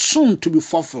are soon to be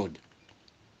fulfilled.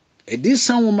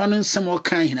 Edisan woman nsem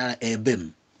okan hinara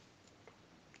ebem.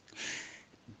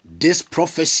 This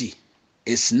prophecy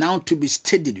is now to be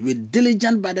studied with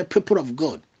diligence by the people of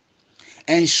God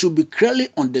and should be clearly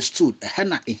understood.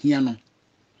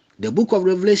 The book of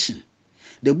Revelation,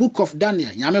 the book of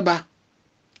Daniel, Yameba,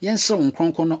 Yensa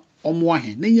nkronkron no omo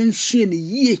ahen na yensue ne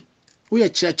yie. We ye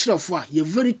kyerɛkyerɛfo a ye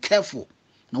very careful.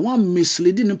 Na one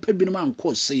misleading no pa binom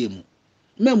ankɔ sɛye mu.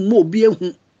 Memmo obi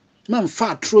ehu.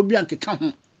 Memfa atoro bi ankeka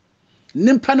ho.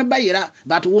 Nimpa no bayira,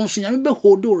 but won so nyame be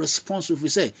hold responsible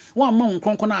say one man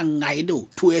nkronkron na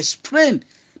ngaide to explain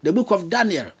the book of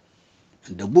Daniel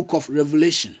and the book of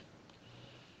Revelation.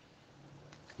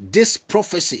 This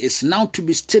prophecy is now to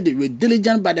be studied with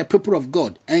diligence by the people of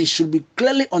God and should be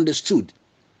clearly understood.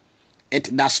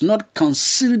 It does not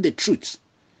conceal the truth.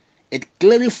 It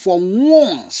clearly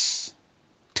forewarns,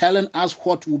 telling us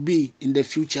what will be in the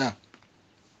future.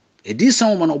 It is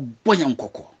someone of boyan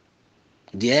koko.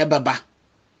 The ebaba.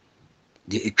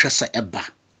 The etresa eba.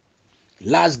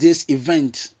 Last day's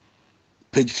event,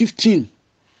 page 15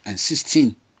 and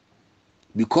 16.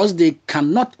 Because they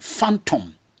cannot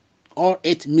fathom all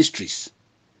its mysteries.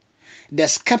 The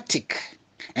skeptic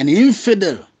and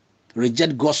infidel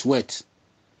reject God's word.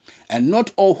 And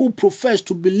not all who profess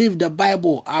to believe the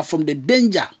Bible are from the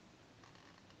danger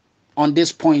on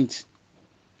this point.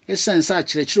 Into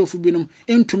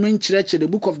the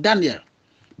book of Daniel,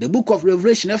 the book of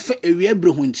Revelation,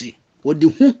 what the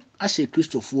who as a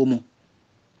Christopher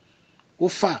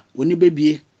Ofa, when you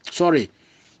baby, sorry,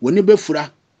 when you be fura,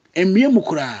 and me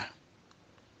mukura.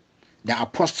 The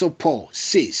Apostle Paul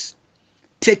says,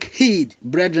 take heed,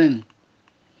 brethren,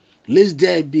 lest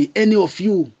there be any of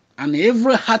you and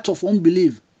every heart of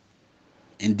unbelief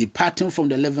in departing from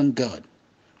the living God.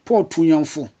 Paul too young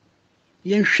for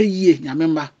yen ye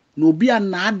yamemba no be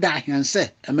an ada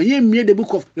hense and me me the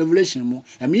book of Revelation mo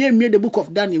and me the book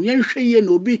of Daniel yen ye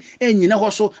no be enyina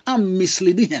hoso am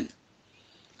misleading hen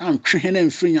am twehen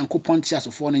and free yankopon tias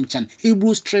of one chan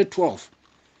Hebrews 3:12.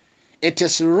 It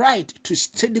is right to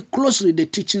study closely the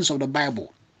teachings of the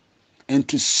Bible and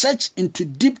to search into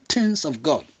deep things of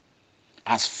God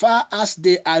as far as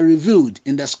they are revealed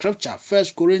in the scripture. 1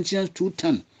 Corinthians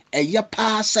 2:10. Eye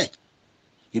pa se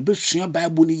ye be sua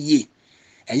Bible ni ye.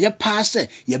 Eye pa se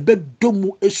ye be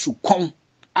domu esu kon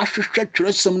ahwehwe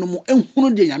twerɛsɛm no mu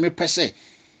ehunu de nyame pɛ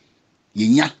ye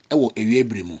nya ɛwɔ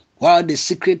ewiebere mu. While the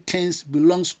secret things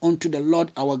belongs unto the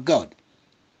Lord our God,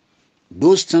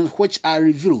 those things which are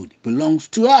revealed belongs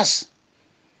to us.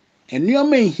 And you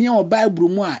may hear a Bible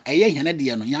more a year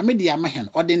henadiano, Yamidi Amahan,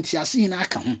 or the Ntiasi in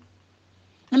Akam.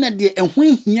 And at the and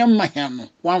when he am Mahan,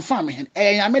 one farm hen,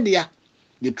 a Yamedia,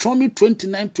 Deuteronomy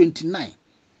 29:29.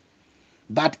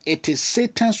 But it is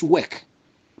Satan's work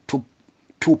to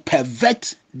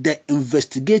pervert the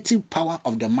investigative power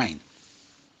of the mind.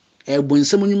 When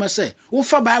someone you must say, oh,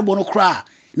 for Bible no cry,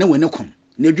 no when no come,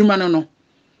 no Jumano no.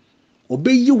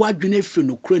 Obey you what you need for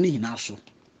no cranny in also.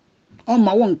 On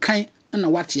my one kind and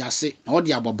what you say, or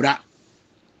the abobra.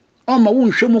 On my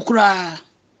one shemukra.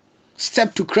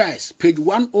 Step to Christ, page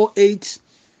 108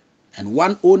 and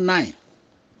 109.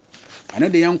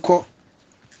 Another young call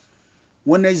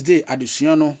Wednesday at the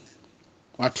Siano,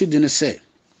 what you didn't say.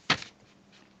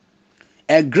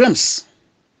 A glimpse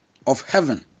of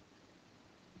heaven.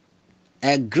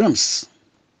 A glimpse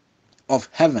of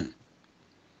heaven.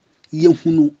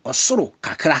 Yehunu osoro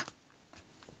kakra.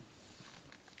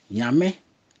 Yame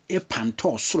e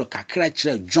panto osoro kakra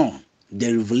kire John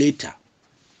the Revelator.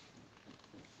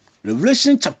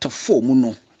 Revelation chapter 4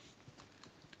 muno.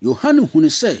 Yohane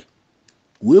hunu se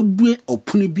webue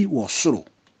opuni bi wo soro.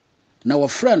 Na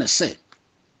wofra ne se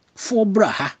fo bra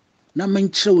ha na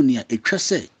menkyerɛw ne a etwa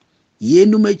se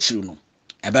yenum akyiri no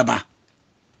ebeba.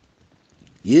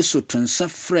 Yesu tunsa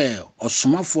frɛ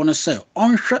ɔsomafo no sɛ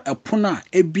ɔnhwɛ ɛpono a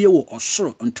ebie wɔ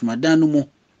ɔsoro ntomadan no mu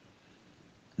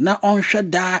na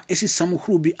ɔnhwɛ daa esisam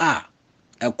huru bi a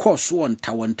ɛkɔ so wɔ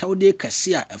ntawontaw de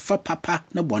kɛse a ɛfa papa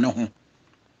ne bɔne ho.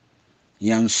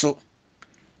 Yanso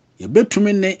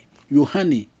yebetumi ne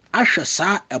Yohane ahwɛ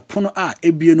saa ɛpono a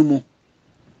ebie no mu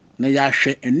na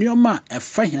yɛahwɛ nneɛma a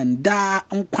ɛfa hɛn daa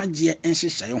nkwagye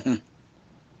nhyehyɛe ho.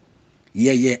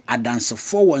 Yɛyɛ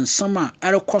adansefo wɔ nsɛm a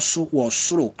ɛrekɔ so wɔ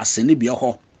soro asɛnnibea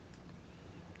hɔ.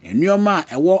 Nneɛma a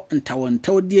ɛwɔ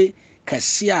ntawɔntawdie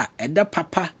kɛse a ɛda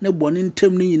papa ne bɔne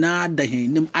ntam no nyinaa da hɛn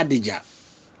nim adagya.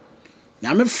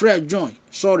 Nyame frɛ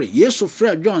Yesu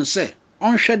frɛ John sɛ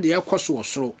ɔnhwɛ deɛ ɛkɔ so wɔ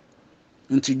soro.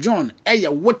 Nti John ɛyɛ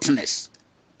witness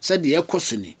sɛ deɛ ɛkɔ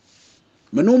so ni.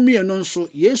 Menu mmienu nso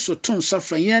Yesu to nsa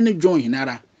frɛ yɛn ne John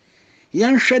hinara.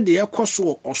 Yɛnhwɛ deɛ ɛkɔ so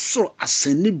wɔ ɔsoro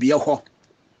asɛnnibea hɔ.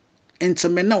 Nti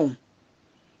menaw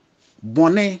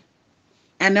bɔne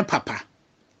ɛne papa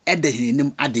ɛda hɛn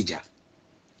nim adagya.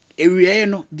 Ewiɛ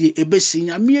no deɛ ebesi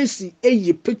Nyame asi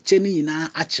eyi picture ne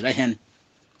nyinaa akyerɛ hɛn.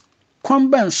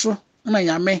 Kɔmba nso na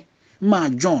Nyame ma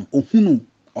John ohunu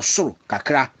ɔsoro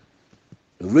kakra.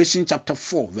 Revelation chapter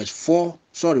 4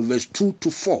 verse 2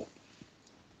 to 4.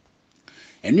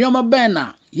 Ennioma bɛn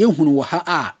na yɛhunu wɔ ha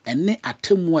a ɛne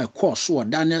atemmu a ɛkɔɔ so wɔ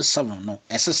Daniel 7 no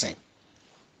ɛsesɛ.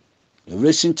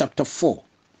 Revelation chapter 4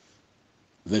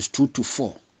 verse 2 to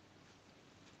 4.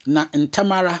 Na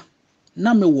ntamara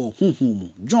na mewɔ huhu mu.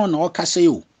 John na ɔkasa yi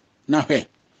o. Na hwɛ.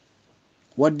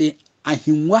 Wɔde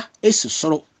ahengua esi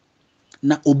soro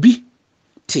na obi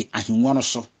te ahengua no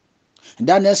so.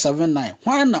 Daniel 7:9.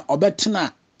 Hwan na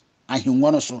ɔbɛtena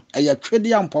ahengua no so? Ɛyɛ twɛde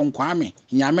ampɔnkwame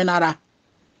nyame nara.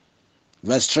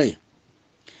 Verse 3.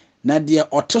 Na deɛ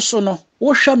ɔte so no,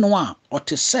 wohwɛ no a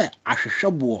ɔte sɛ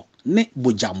ahwehwɛboɔ ne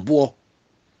bogyamboɔ.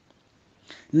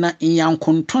 Na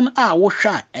nyankontɔn a wohwɛ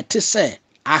a ɛte sɛ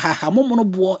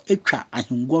ahahamomonoboɔ atwa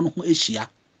ahengua no ho ahyia.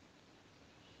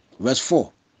 Verse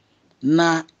 4.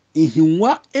 Na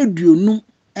nhengua 24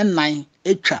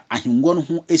 atwa ahengua no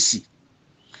ho asi.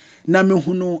 Na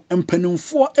mehunu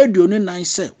mpanimfoɔ 24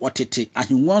 sɛ wɔtete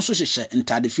ahengua so hyehyɛ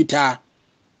ntade fitaa.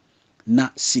 Na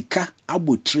sika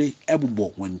abotire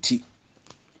ɛbobɔ wɔn ti.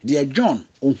 Deɛ John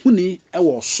ohuni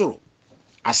ɛwɔ soro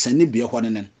asɛnnibea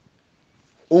hɔ ne.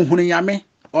 Ohunu nyame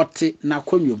ɔte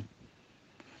n'akonnwam.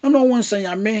 Na ɔwɔ nsa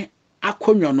nyame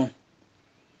akonnwa no.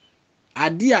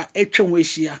 Ade a atwa ho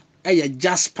ahyia ɛyɛ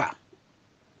jasper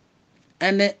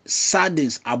ɛne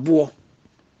sardines aboɔ.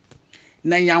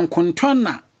 Na yankontɔn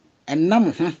na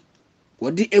ɛnam ho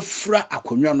wɔde efura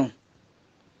akonnwa no.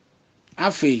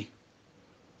 Afei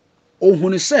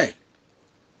ohunu sɛ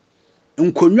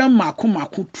nkonnwa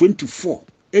mako 24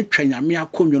 atwa nyame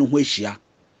akonnwa no ho ahyia.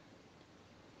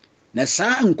 Na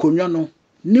saa nkonnwa no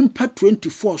nimpa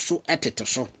 24 so ɛtete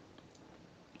so.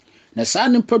 Na saa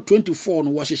nimpa 24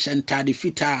 no wɔhyehyɛ ntade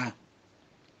fitaa.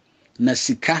 Na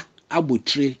sika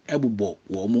abotire ɛbobɔ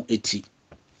wɔn mu eti.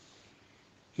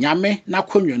 Nyame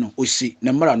n'akonnwa no osi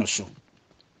ne mmara no so.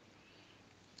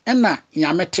 Ɛna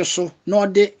nyame te so na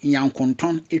ɔde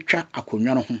nyankontɔn atwa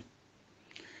akonnwa no ho.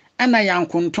 Ɛna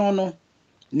nyankontɔn no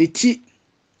ne ti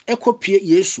ekopie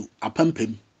Yesu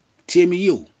apampam. Tie me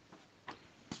yo.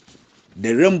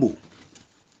 The rainbow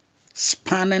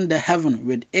spanning the heaven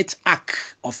with its arc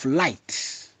of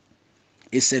light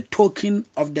is a token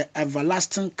of the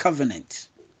everlasting covenant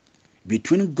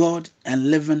between God and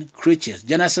living creatures.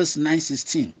 Genesis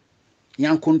 9:16.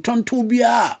 Yankontɔn to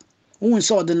bia wo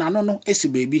nso ɔde n'ano no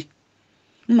esi baby.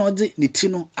 Na ɔde ne ti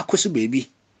no akosi baby.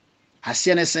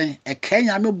 Aseɛ ne sɛ ɛkae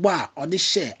nyame bɔ a ɔde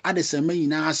hyɛ adesɛma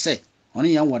nyinaa sɛ ɔne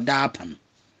yɛn wɔ daa apam.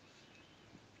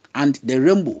 And the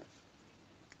rainbow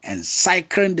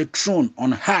encircling the throne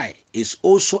on high is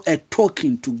also a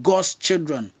token to God's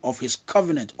children of his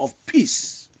covenant of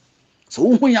peace. So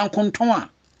wo hu yankontɔn a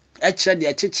ɛkyerɛ de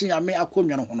ɛkyekye nyame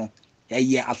akonnwa no ho no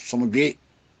ɛyɛ asomdwe.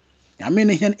 Nyame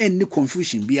ne hɛn enni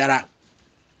confusion biara.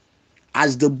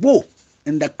 As the bow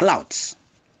in the clouds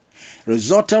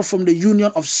resulted from the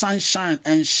union of sunshine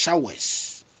and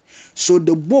showers, so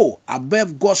the bow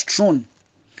above God's throne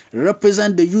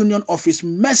represent the union of his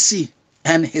mercy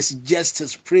and his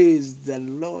justice. Praise the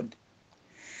Lord.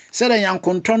 Said a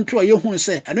yankontɔn to a yehun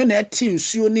sɛ ɛno na ɛte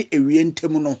nsuo ne ewie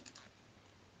ntɛm no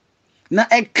na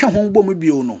ɛka ho bɔ mu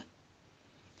bio no.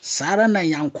 Sara na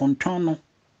yankontɔn no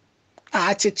a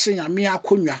akyekye nyame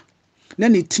akonnwa na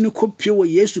ne tini kopie wɔ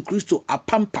Yesu Kristo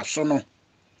apampa so no.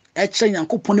 Ɛkyerɛ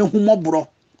Nyankopɔn ehumɔborɔ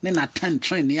ne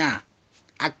n'atɛntrenee a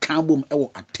aka bom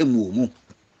ɛwɔ atemmu mu.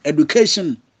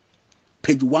 Education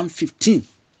page 115.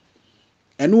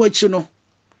 Ɛno akyi no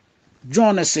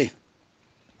John sɛ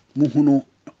muhunu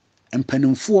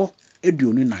mpanimfoɔ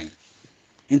 24.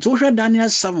 Nti wohwɛ Daniel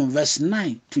 7 verse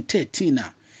 9 to 13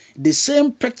 a the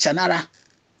same picture nara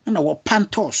na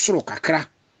wɔpantɔ soro kakra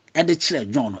ɛde kyerɛ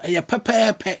John. Ɛyɛ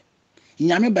pɛpɛɛpɛ.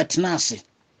 Nyame bɛtena ase.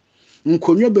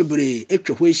 Nkonnwa bebree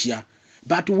atwa hɔ ahyia.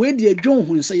 But we de John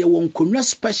hu sɛ yɛwɔ nkonnwa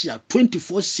special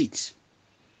 24 seats.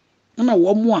 Na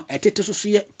wɔn mu a ɛtete so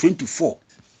yɛ 24.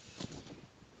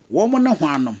 Wɔn mu na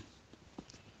hwanom.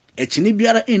 Ɛkyini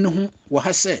biara ɛnni ho wɔ ha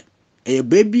sɛ ɛyɛ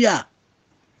baabi a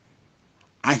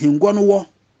ahengua no wɔ.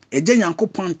 Ɛgye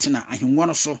Nyankopɔn tena ahengua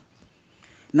no so.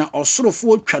 Na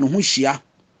ɔsorofoɔ atwa no ho hyia.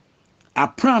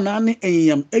 Aprana ne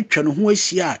enyam atwa no ho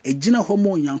ahyia a ɛgyina hɔ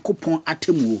mo Nyankopɔn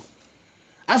atemuo.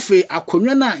 Afei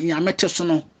akonnwa na nyame te so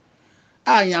no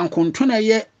a yankontɔn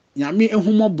ɛyɛ nyame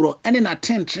ehumɔborɔ ɛne na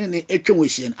tentrene atwa ho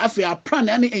ahyia. Afei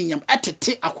aprana ne enyam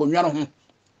atete akonnwa no ho.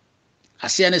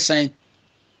 Aseɛ ne sɛn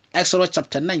Exodus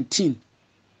chapter 19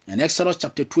 and Exodus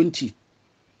chapter 20.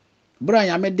 Bra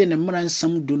nyame de ne mmara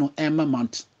nsam du no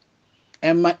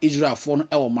ɛma Israelfoɔ no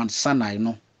ɛwɔ Mount Sinai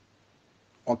no.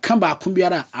 Ɔka baako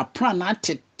biara aprana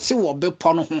atete wɔ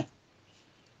bepɔ no ho.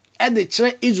 Ɛde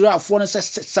kyerɛ Israelfoɔ no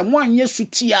sɛ mo anyɛ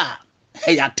suti a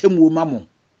ɛyɛ atemmuo ma mo.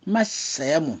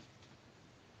 Masɛɛ mo.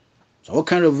 So what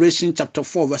kind of Revelation chapter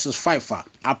 4 verses 5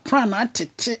 a prana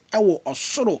tete ewo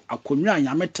osoro akonwa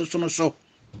nyame te so no so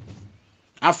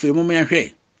afi mu me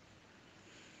hwe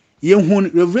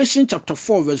yehun Revelation chapter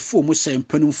 4 verse 4 mu say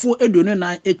mpanimfo aduone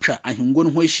na etwa ahengwo no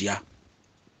ho ahia.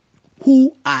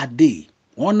 Who are they?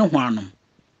 One no hwanom.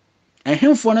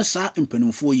 Ehemfo no sa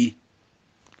mpanimfo yi.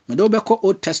 Me do beko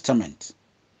Old Testament.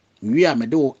 We are me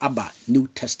do aba New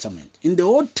Testament. In the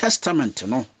Old Testament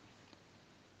no,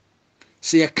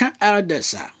 say can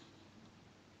elders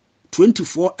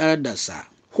 24 elders are.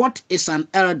 What is an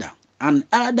elder? An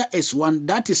elder is one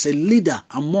that is a leader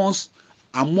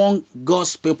among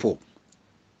God's people.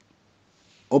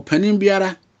 Opening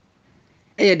biara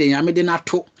eye de nyame de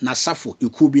nato na safo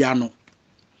ikubia no.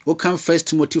 We can 1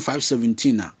 Timothy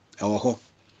 5:17 na ewo ho.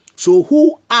 So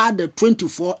who are the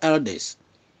 24 elders?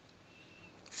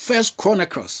 1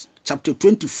 Chronicles chapter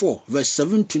 24 verse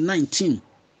 7 to 19.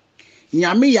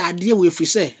 Nyame ya ade we fi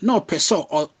say na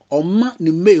opeso Oma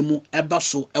ni memu eba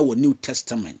so ewo New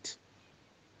Testament.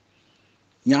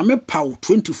 Nyame pow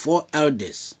 24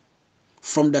 elders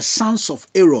from the sons of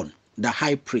Aaron, the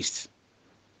high priest.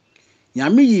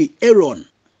 Nyame yi Aaron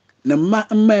na mma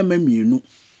mienu.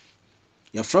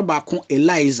 Yefra baako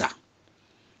Eliza,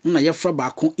 na yefra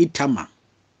baako Itama.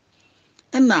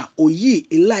 Na oyi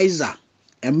Eliza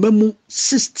emmamu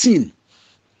 16.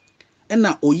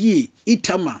 Na oyi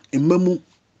Itama emmamu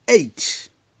 8.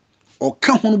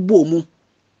 Oka hono bo mu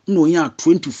no ya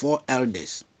 24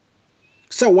 elders.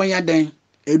 So when ya den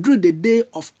edru the day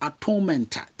of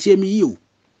atonement tiemi you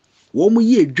wo mu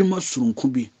ye adwuma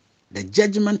surunku bi the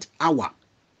judgment hour.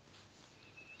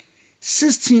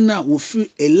 16 na wo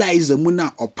fi Eliza mu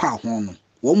na opa ho no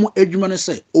wo mu adwuma no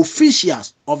say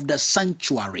officials of the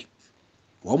sanctuary.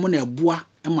 Wo mu na eboa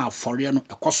ma afore no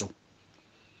ekoso.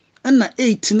 Na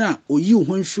 8 na oyi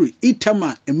ho mfiri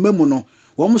Itama emamu no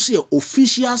womo say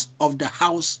officials of the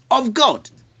house of God.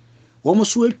 Womo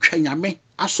so atwa nyame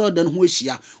asodan ho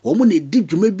ahia. Womo na di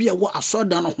dwuma bi a wo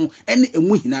asodan ho ene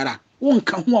emu hinara.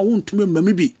 Wonka ho a wontume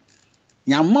mami bi.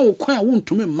 Nyama wo kwan a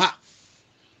wontume ma.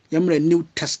 Yamra New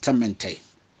Testament.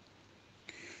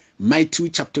 Matthew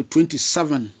chapter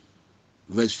 27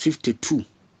 verse 52.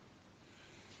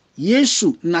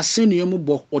 Yesu na senu mu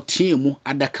bo otie mu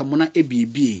adaka mu na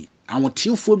ebiebie.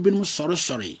 Awotiefo binum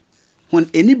sore. When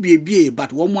any baby,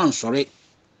 but one sorry.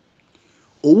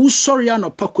 Oh, sorry, no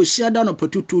pacosia down a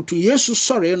patutu to Yesu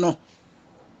sorry, no.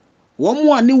 One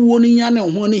more new warning yan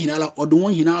and one hinala or the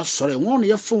one he now sorry. One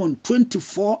year phone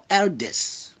 24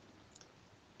 elders.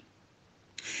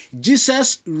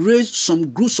 Jesus raised some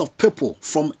groups of people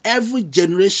from every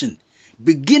generation,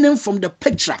 beginning from the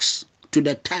patriarchs to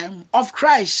the time of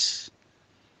Christ.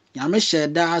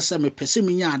 Yamesha da sa me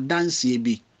pesiminya dance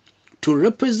ye to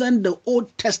represent the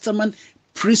Old Testament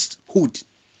priesthood.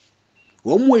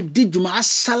 One way did you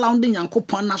surrounding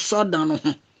Yankopon na so down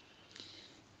ho.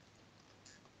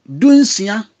 Doing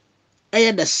sia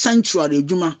the sanctuary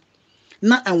ejuma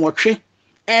na enwotwe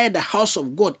the house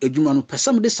of God ejuma no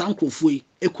pesam de sankrofo yi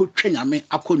ekotwa nyame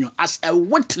akonyo as a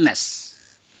witness.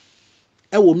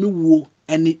 Ewo me wuo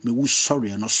ene me wu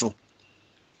sorry no so.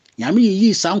 Nyame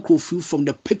yi sankrofo from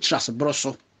the pictures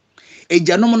broso.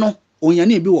 Ejanom no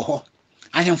onyane bi wo ho.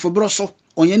 Ahemfo broso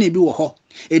onyane bi wo ho.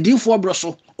 Edinfo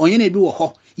broso onyane bi wo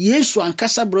ho. Yesu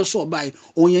ankasa broso obai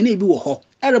onyane bi wo ho.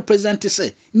 E represent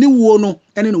say ni wo no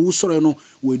ene no wu soro no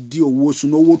we di owo su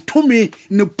no wo tumi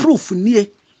ne proof nie.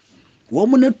 Wo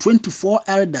mo ne 24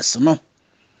 elders no.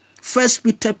 1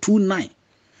 Peter 2:9.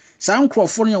 Sa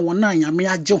nkrofo no wona nyame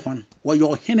age hon wo ye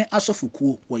ohene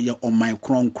asofukuo wo ye oman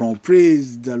kronkron.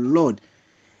 Praise the Lord.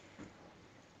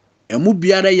 Emu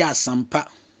biara ya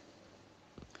sampa.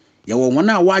 Ya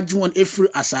wona waje won efiri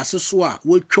asase so a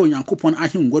wo twa Onyankopon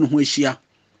ahengwa no ho ahia.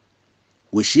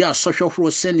 Wo hia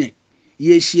asohwehoro sene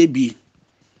ye hia bi.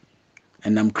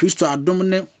 Enam Kristo adom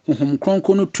ne honhom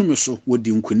kronkron no tumi so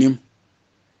wodi nkunim.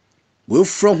 Wo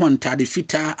fro hon tade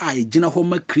fita a egina ho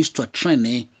ma Kristo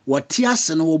trene wote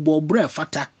ase no wo bobra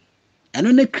fata.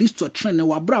 Eno ne Kristo trene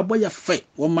wa bra boya fe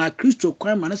wo ma Kristo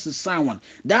kwan ma ne sesan won.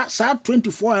 That sa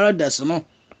 24 elders no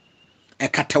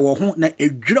ekata wo ho na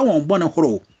edwira won bone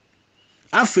horo.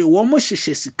 Afi wo mo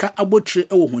hyehye sika abotire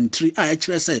ewo hontiri a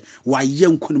ekire se waye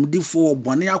nkonimdifo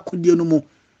bone akodie no mu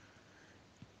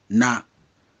na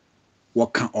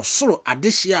waka osoro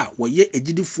adehye a woye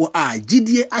egidifo a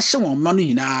gidie ahye won ma no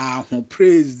hina ho.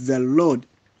 Praise the Lord.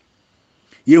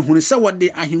 Ye hunu se wode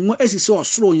ahenwo asisi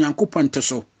osoro Onyankopon te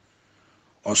so.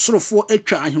 Osorofo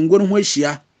atwa ahenwo no ho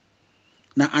ahia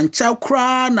na ancha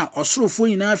kra na osorofo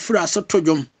nyina afiri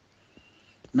asetodwom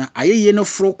na ayeye no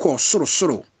fro ko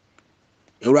soro.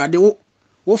 Ewurade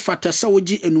wo fata sa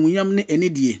wogi enumyam ne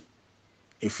enidie.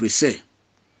 Ɛfiri sɛ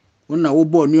wona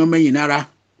wobɔ nneɛma nyinara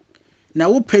na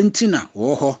wo pentina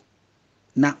wɔ hɔ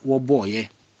na wɔbɔɔyɛ.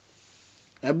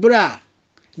 Ɛbere a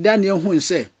Daniel hu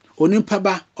sɛ onipa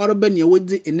ba ɔreba nea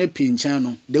wodi enepi nkyɛn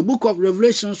no, the book of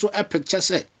Revelation so picture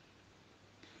sɛ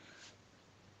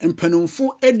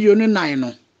mpanimfo 29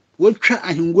 no wotwa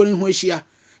ahengua no ho ahyia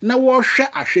na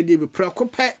wɔhwɛ ahwɛdeɛ bi prɛko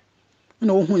pɛ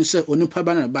na wohu sɛ onipa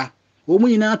ba na ba. Wɔn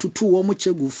nyinaa tutu wɔn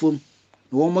kyɛ gu fam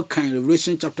na wɔn kan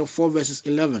Revelation chapter 4 verses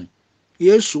 11.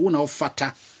 Yesu wo na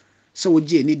ɔfata sɛ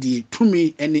wogye ani die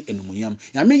tumi ne enumonyam.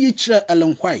 Nyame yi kyerɛ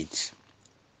Ellen White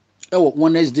ɛwɔ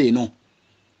Wednesday no.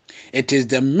 It is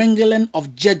the mingling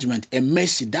of judgment and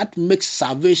mercy that makes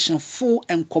salvation full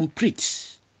and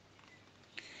complete.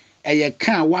 Ɛyɛ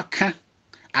ka waka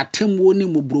atemwo ne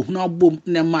mubrohuna bom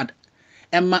ne mad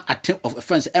ɛma atem of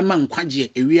offense ɛma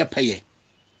nkwagye ewie pɛyɛ.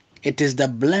 It is the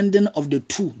blending of the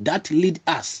two that lead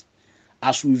us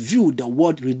as we view the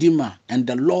word Redeemer and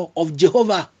the law of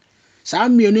Jehovah. Saa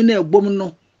mmienu na ebom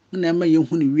no na ɛma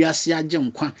yehu ne wiase agye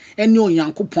nkwa ɛne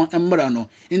Onyankopɔn mmara no.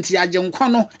 Nti agye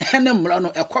nkwa no ɛne mmara no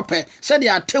ɛkɔpɛ sɛ de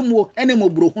atemwo ɛne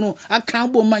mubrohunu aka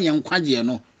bom ma yɛn nkwagye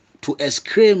no. To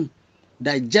exclaim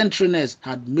that gentleness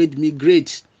had made me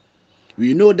great.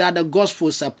 We know that the gospel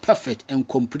is a perfect and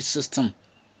complete system,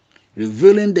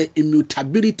 revealing the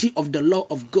immutability of the law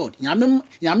of God. Nyame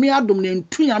adom ne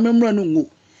ntu nyame mmara no ngu.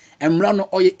 Mmara no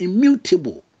ɔyɛ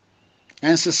immutable.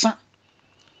 And so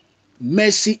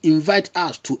mercy invite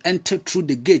us to enter through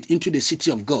the gate into the city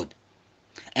of God.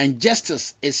 And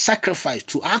justice is sacrificed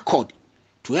to accord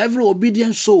to every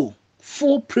obedient soul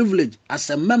full privilege as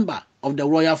a member of the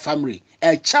royal family,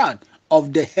 a child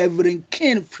of the heavenly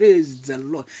King. Praise the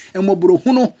Lord. And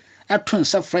mobrohuno atun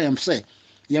safrayam say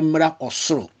yemra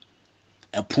osoro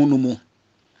epono mu.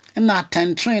 Na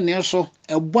tantren ne so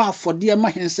ebo afode ma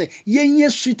hen say yenye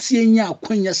sutie nya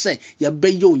akwanya say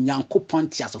yebeye Onyankopon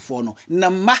tiasefo no. Na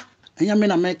ma anyame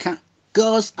na meka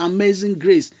God's Amazing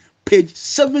Grace page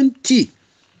 70.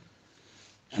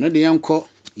 Ano de yanko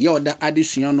yoda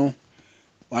adesua no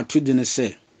watu de ne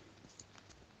say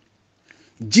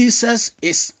Jesus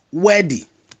is worthy.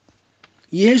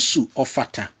 Yesu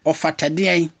ofata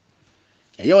de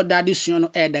yoda adesua no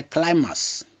the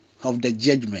climax of the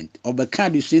judgment of the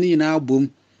kadesua ni na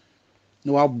bom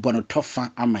na wabono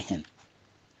tofa amahen.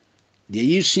 De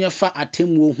yesua fa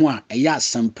atemwo ho a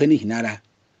asampani hinara.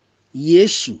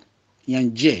 Yesu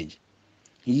yan judge.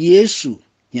 Yesu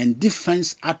yan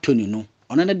defense attorney no.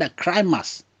 Onane the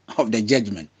climax of the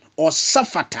judgment or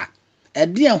safata.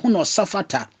 Edia hu no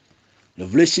safata.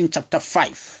 Revelation chapter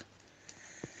 5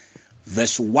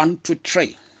 verse 1 to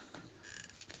 3.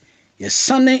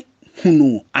 Yesane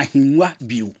hunu ahinwa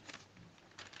biu.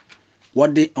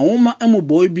 Wade awoma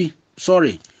amoboy bi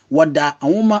wada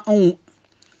awoma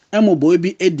amoboy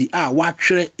bi edi a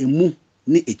watwere emu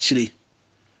ne echire.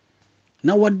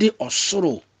 Na wade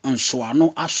osoro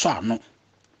nsoano aso ano.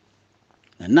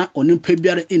 Na onimpa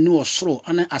biara eni osoro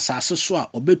ana asase so a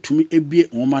obetumi ebie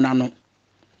nwoma na no.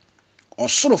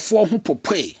 Osorofo ho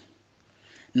popoe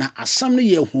na asam ne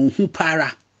ye honhu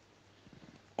para.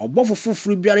 Obofo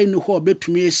foforo biara ni ho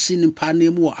obetumi esi nipa na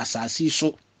emu asase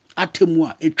so atemu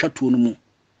a etwato no mu.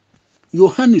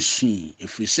 Yohanes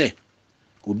efiri sɛ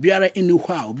obiara eni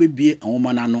ho a obebie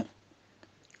nwoma na no.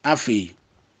 Afei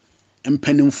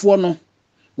mpanimfo no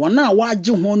wɔna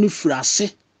waagye ho no firi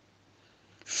ase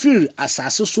firi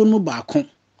asase so no baako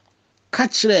ka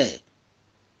kyerɛ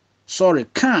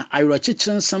ka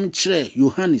ayrokyekere nsam kyerɛ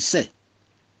Yohanes sɛ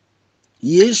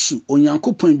Yesu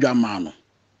Onyankopɔn dwama no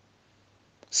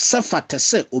safata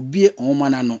sɛ obie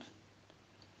nwoma na no.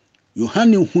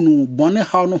 Yohanes hunu bɔne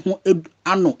haw no ho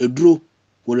ano eduro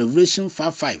wɔ Revelation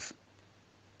 5:5.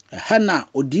 Hana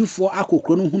odifo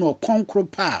akokro no hunu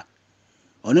ɔkonkro pa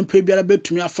onimpa biara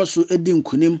betumi afa so edi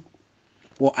nkunim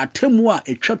wɔ atemu a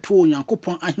etwato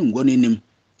Onyankopɔn ahengua no nim.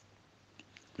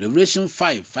 Revelation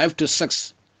 5:5 to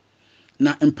 6.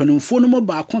 Na mpanimfo no mo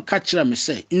baako ka kyerɛ me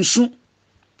sɛ nsu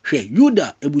hwɛ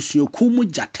Yuda ebusuaku mu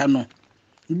gyata no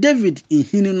David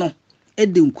ihini no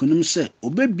edi nkunim sɛ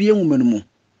obebie nwoma no mu.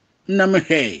 Na me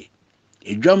hwɛ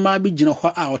edwama bi gyina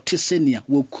hɔ a ɔte sɛ nea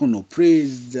woku no.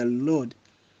 Praise the Lord.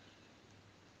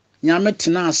 Nyame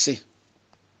tena ase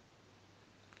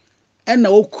ɛna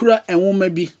okura enwoma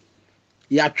bi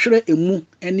yɛatwere emu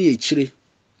ene echire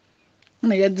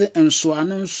na yɛde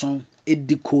nsoano nson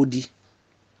edi kodi.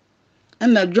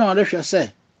 Ɛna John rehwɛ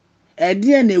sɛ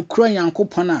ɛdeɛ na ekura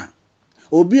Nyankopɔn a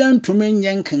obi antumi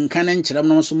nyɛ nkenkan nkyerɛm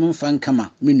no so mfa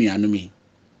nkama me nuanom yi.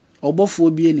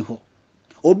 Ɔbɔfo bi eni hɔ.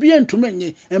 Obi antumi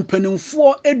nye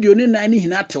mpanimfo 24 ne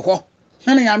hina te hɔ.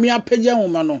 Na Nyame apagya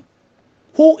nwoma no.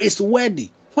 Who is worthy?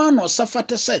 Hwan no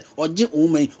safata say oje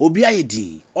woman obi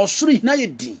ayedin osoro hina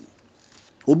yedin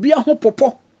obi aho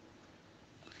popo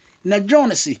na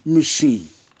John say musun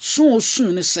so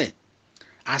osun ne say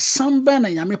asamba na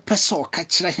Nyame pese o ka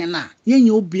kire hena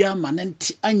yenye obi ama na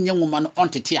nti anye nwoma no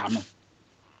ontete ano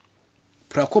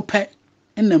prakope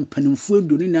na mpanimfo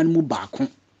adoni nan mu baako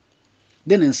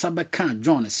de ne nsa beka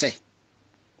John say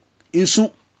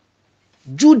insu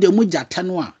Jude mu jata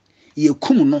no a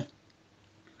yekum no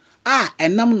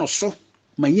enam no so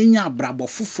ma yenya abrabo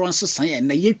foforo nsesan ye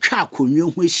na yetwa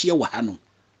akonwa ho ahia wa ha no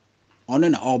ono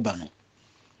na oba no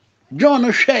John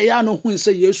hwe ya no hu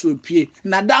nse Yesu opie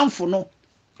na damfo no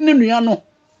ne nua no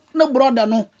ne brother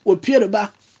no opie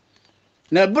reba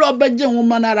na bro beje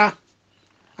nwoma nara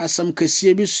asam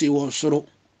kasie bi sui wo soro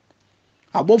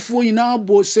abofo yina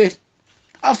bo se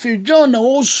afi John na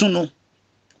osu no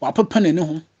wapapa ne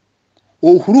ho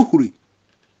ohuruhuri.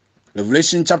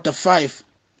 Revelation chapter 5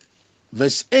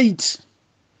 verse 8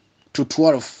 to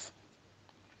 12.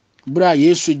 Bra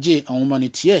Yesu je awoma ne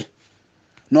tie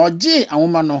na oje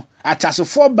awoma no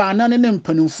atasefo baana ne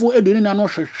mpanimfo edoni na no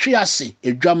hwehwe ase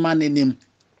edwama nenim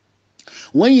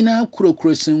wanyina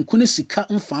kurokuro senku ne sika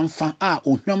mfamfa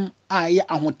ohwam ye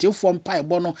ahotefo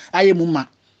mpaebo no aye muma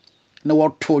na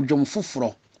woto dwom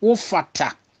foforo wo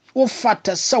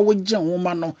fata sa wo gye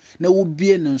awoma no na wo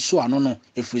bie ne nso ano no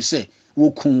efrise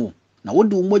wo kunwo na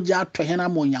wode wo mogya atɔ hena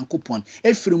ma Onyankopɔn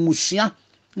efiri musua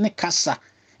ne kasa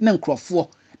ne nkrofo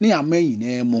ne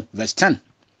amayina mu. Verse 10.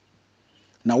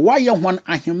 Na waye hon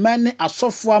ahema ne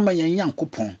asofo ama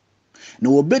Nyankopɔn na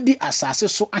wobedi asase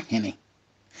so ahene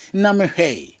na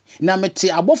mehwɛ na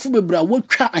mete abofo bebra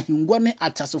wotwa ahengua ne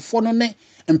atasefo no ne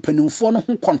mpanimfo no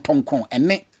ho kontonkon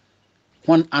ene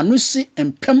hon anusi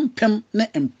empem ne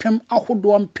empem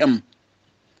ahodo empem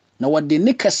na wode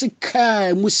ne kase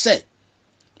kaa mu sɛ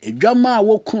edwama a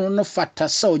wokunu no fata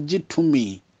sa ogi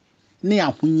tumi ne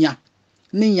ahonya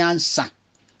ne nyansa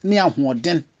ne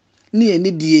ahoden ne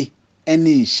enidie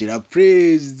ene nhyira.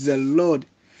 Praise the Lord.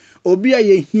 Obi a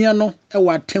yehia no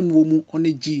watamwo mu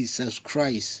one Jesus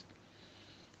Christ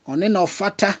one na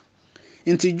ofata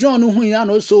nti John hu ya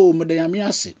no so medayame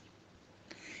ase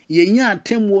yenya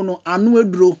atamwo no anu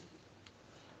aduro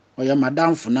oya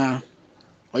madamfo na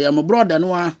oya my brother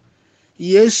no a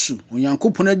Yesu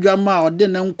Onyankopɔn adwama a ode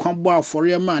ne nkwa bɔ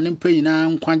afɔre ma ne mpanyina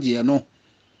nkwagye no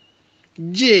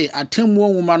je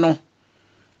atamwo nwoma no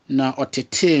na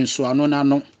otete nso ano na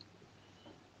no.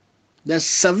 The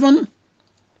 7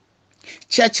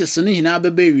 churches ni hina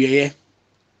bebe wieye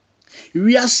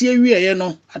wiase wieye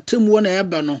no atamwo na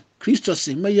eba no Kristo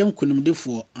se meye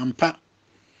nkonimdefo ampa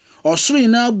osoro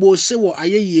ina bo se wo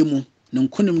ayeye mu ne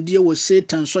nkonimde wo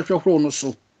Satan sohwehoro no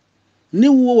so ne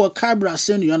wo kabra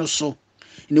senu no so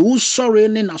ne wo sore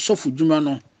ne nasofo dwuma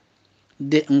no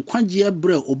de nkwagye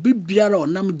ebra obi biara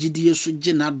onam gidie so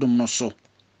gye na dom no so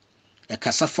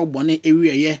kasafa bone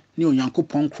ewieye ne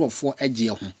Onyankopɔn krofo agye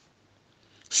ho.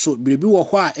 So biribi wo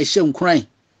hɔ a ehye nkran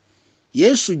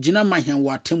Yesu gina mahen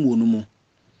watemwo no mu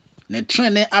ne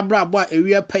trene abrabo a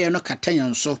ewie paye no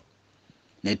katayan so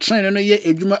ne trene no ye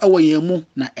edwuma ɛwɔ yɛn mu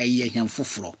na ɛyɛ hɛn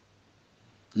foforo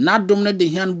na dom no de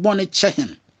hɛn bɔne kyɛ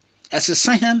hɛn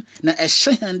ɛsesa hɛn na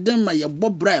ɛhyɛ hɛn den ma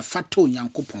yɛbɔ bra ɛfata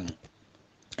Onyankopɔn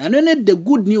ɛno ne the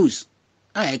good news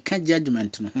a ɛka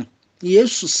judgment no ho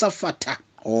Yesu safata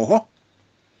ɔhɔ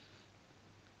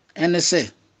ɛne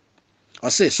sɛ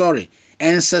ɔsɛ sorry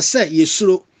ɛnsɛ sɛ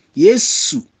yesuro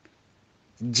Yesu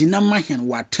gina mahen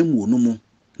watemwo no mu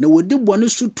na wodi bɔne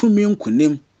so tumi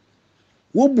nkonem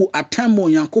wobu atammo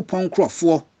Onyankopɔn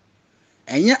krofo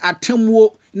ɛnyɛ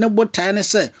atamwo ne botae ne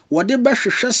sɛ wode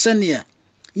bɛhwehwɛ sɛnea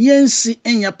yensi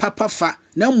enya papa fa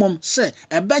na mmom sɛ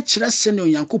ɛbɛkyerɛ sɛnea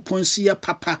Onyankopɔn si ya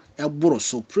papa ɛboro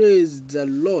so. Praise the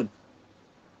Lord.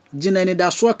 Gina ni da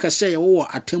so akase yɛwɔ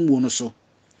atamwo no so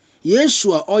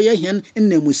Yesu a ɔyɛ hɛn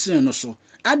nnamusire no so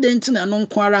adentina no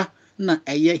nkwara na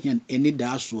ɛyɛ hɛn eni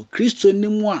da so Kristo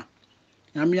nimu a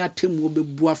Nyame atemwo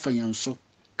bebu afa yɛn so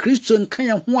Kristo nka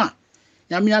yɛn ho a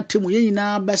Nyame atemwo yɛn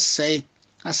nyinaa bɛsɛe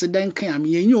aseda nka Nyame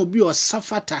yɛn obi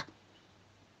ɔsafata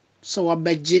so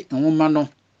wabɛgye nwoma no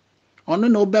ɔno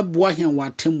na obɛboa hɛn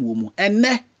wɔ atemwo mu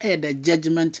ɛnɛ ɛyɛ the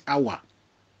judgment hour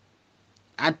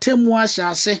atemwo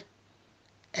ahyase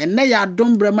ɛnɛ yɛ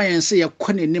adom brɛma yɛn sɛ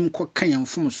yɛkɔ n'anim kɔka yɛn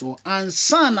fom so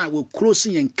ansana we close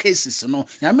yɛn cases no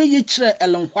Nyame yi kyerɛ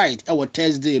Ellen White ɛwɔ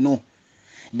Thursday no.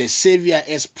 The Savior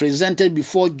is presented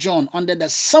before John under the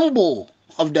symbol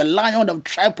of the Lion of the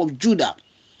tribe of Judah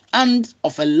and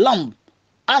of a lamb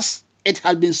as it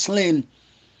had been slain.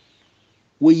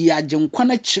 We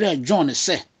yajenkwana kyerɛ John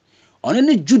sɛ ɔne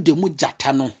ne Judah mu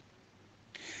jata no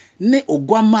ne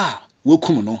ogwama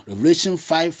wekum no. Revelation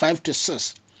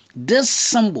 5:5-6. This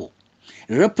symbol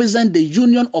represents the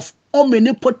union of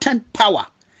omnipotent power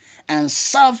and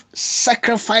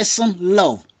self-sacrificing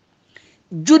love.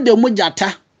 Jude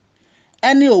mujata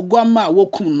ene ogwama a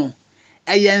wokum no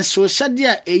eye nsohyade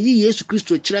a eyi Yesu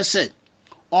Kristo kire se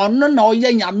ono na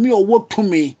oye nyame owo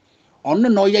tumi, ono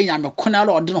na oye nyame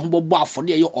konara ode no bobo afode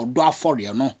ye odo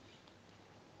afore no.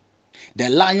 The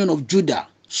Lion of Judah,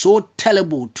 so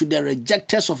terrible to the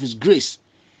rejectors of his grace,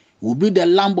 will be the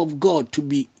Lamb of God to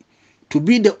be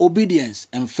the obedience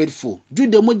and faithful.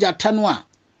 Jude mujata no a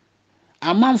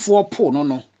amanfo po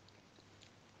no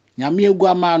nyame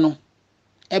egwama no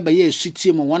ebe ye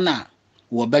sutie mo wona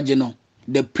wo beje no.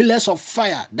 The pillars of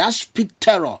fire that speak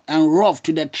terror and wrath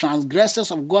to the transgressors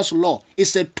of God's law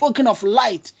is a token of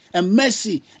light and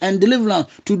mercy and deliverance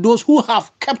to those who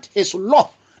have kept his law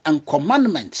and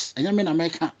commandments. And I mean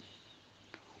America.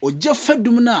 O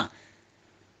jefadum na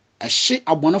ehye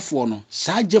abonefo no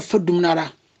sa jefadum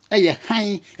nara eye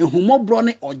han ehumobro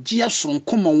ne ogye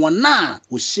sonkom wona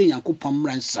o sie Yakobom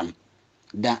mransam.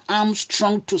 The arm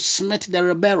strong to smite the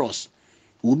rebellious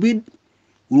will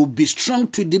be strong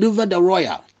to deliver the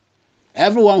royal.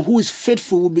 Everyone who is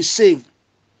faithful will be saved.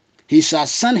 He shall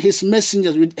send his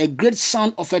messengers with a great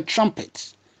sound of a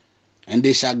trumpet, and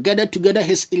they shall gather together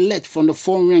his elect from the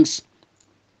four rings,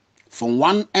 from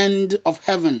one end of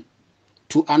heaven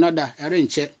to another.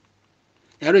 Erenche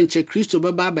Kristo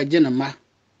beba abejenema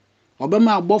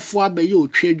obema abofo abeye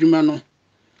otwe adwuma no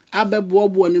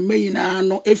abebobo ne mayina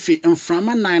no efi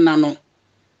mframa nan na no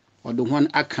ode hon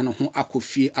aka no ho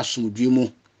akofie asomdwe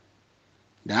mu.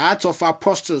 The Acts of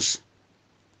Apostles,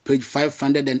 page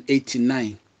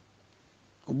 589.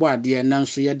 Obo ade na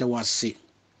nso ye de wase.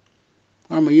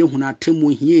 Ama ye hunu atemu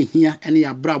hia ene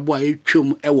ya brabo a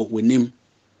etwam ewo wenim.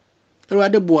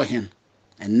 Erade bo hen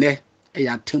enne e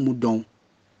ya atemu don.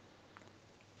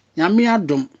 Nyame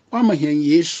adom wama hen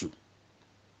Yesu.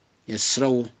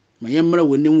 Yesrewo ma ye mra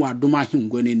wenim wa adom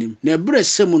ahengwa nenim. Na ebre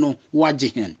sem no waje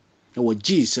hen. Ewo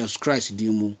Jesus Christ di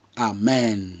mu.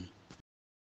 Amen.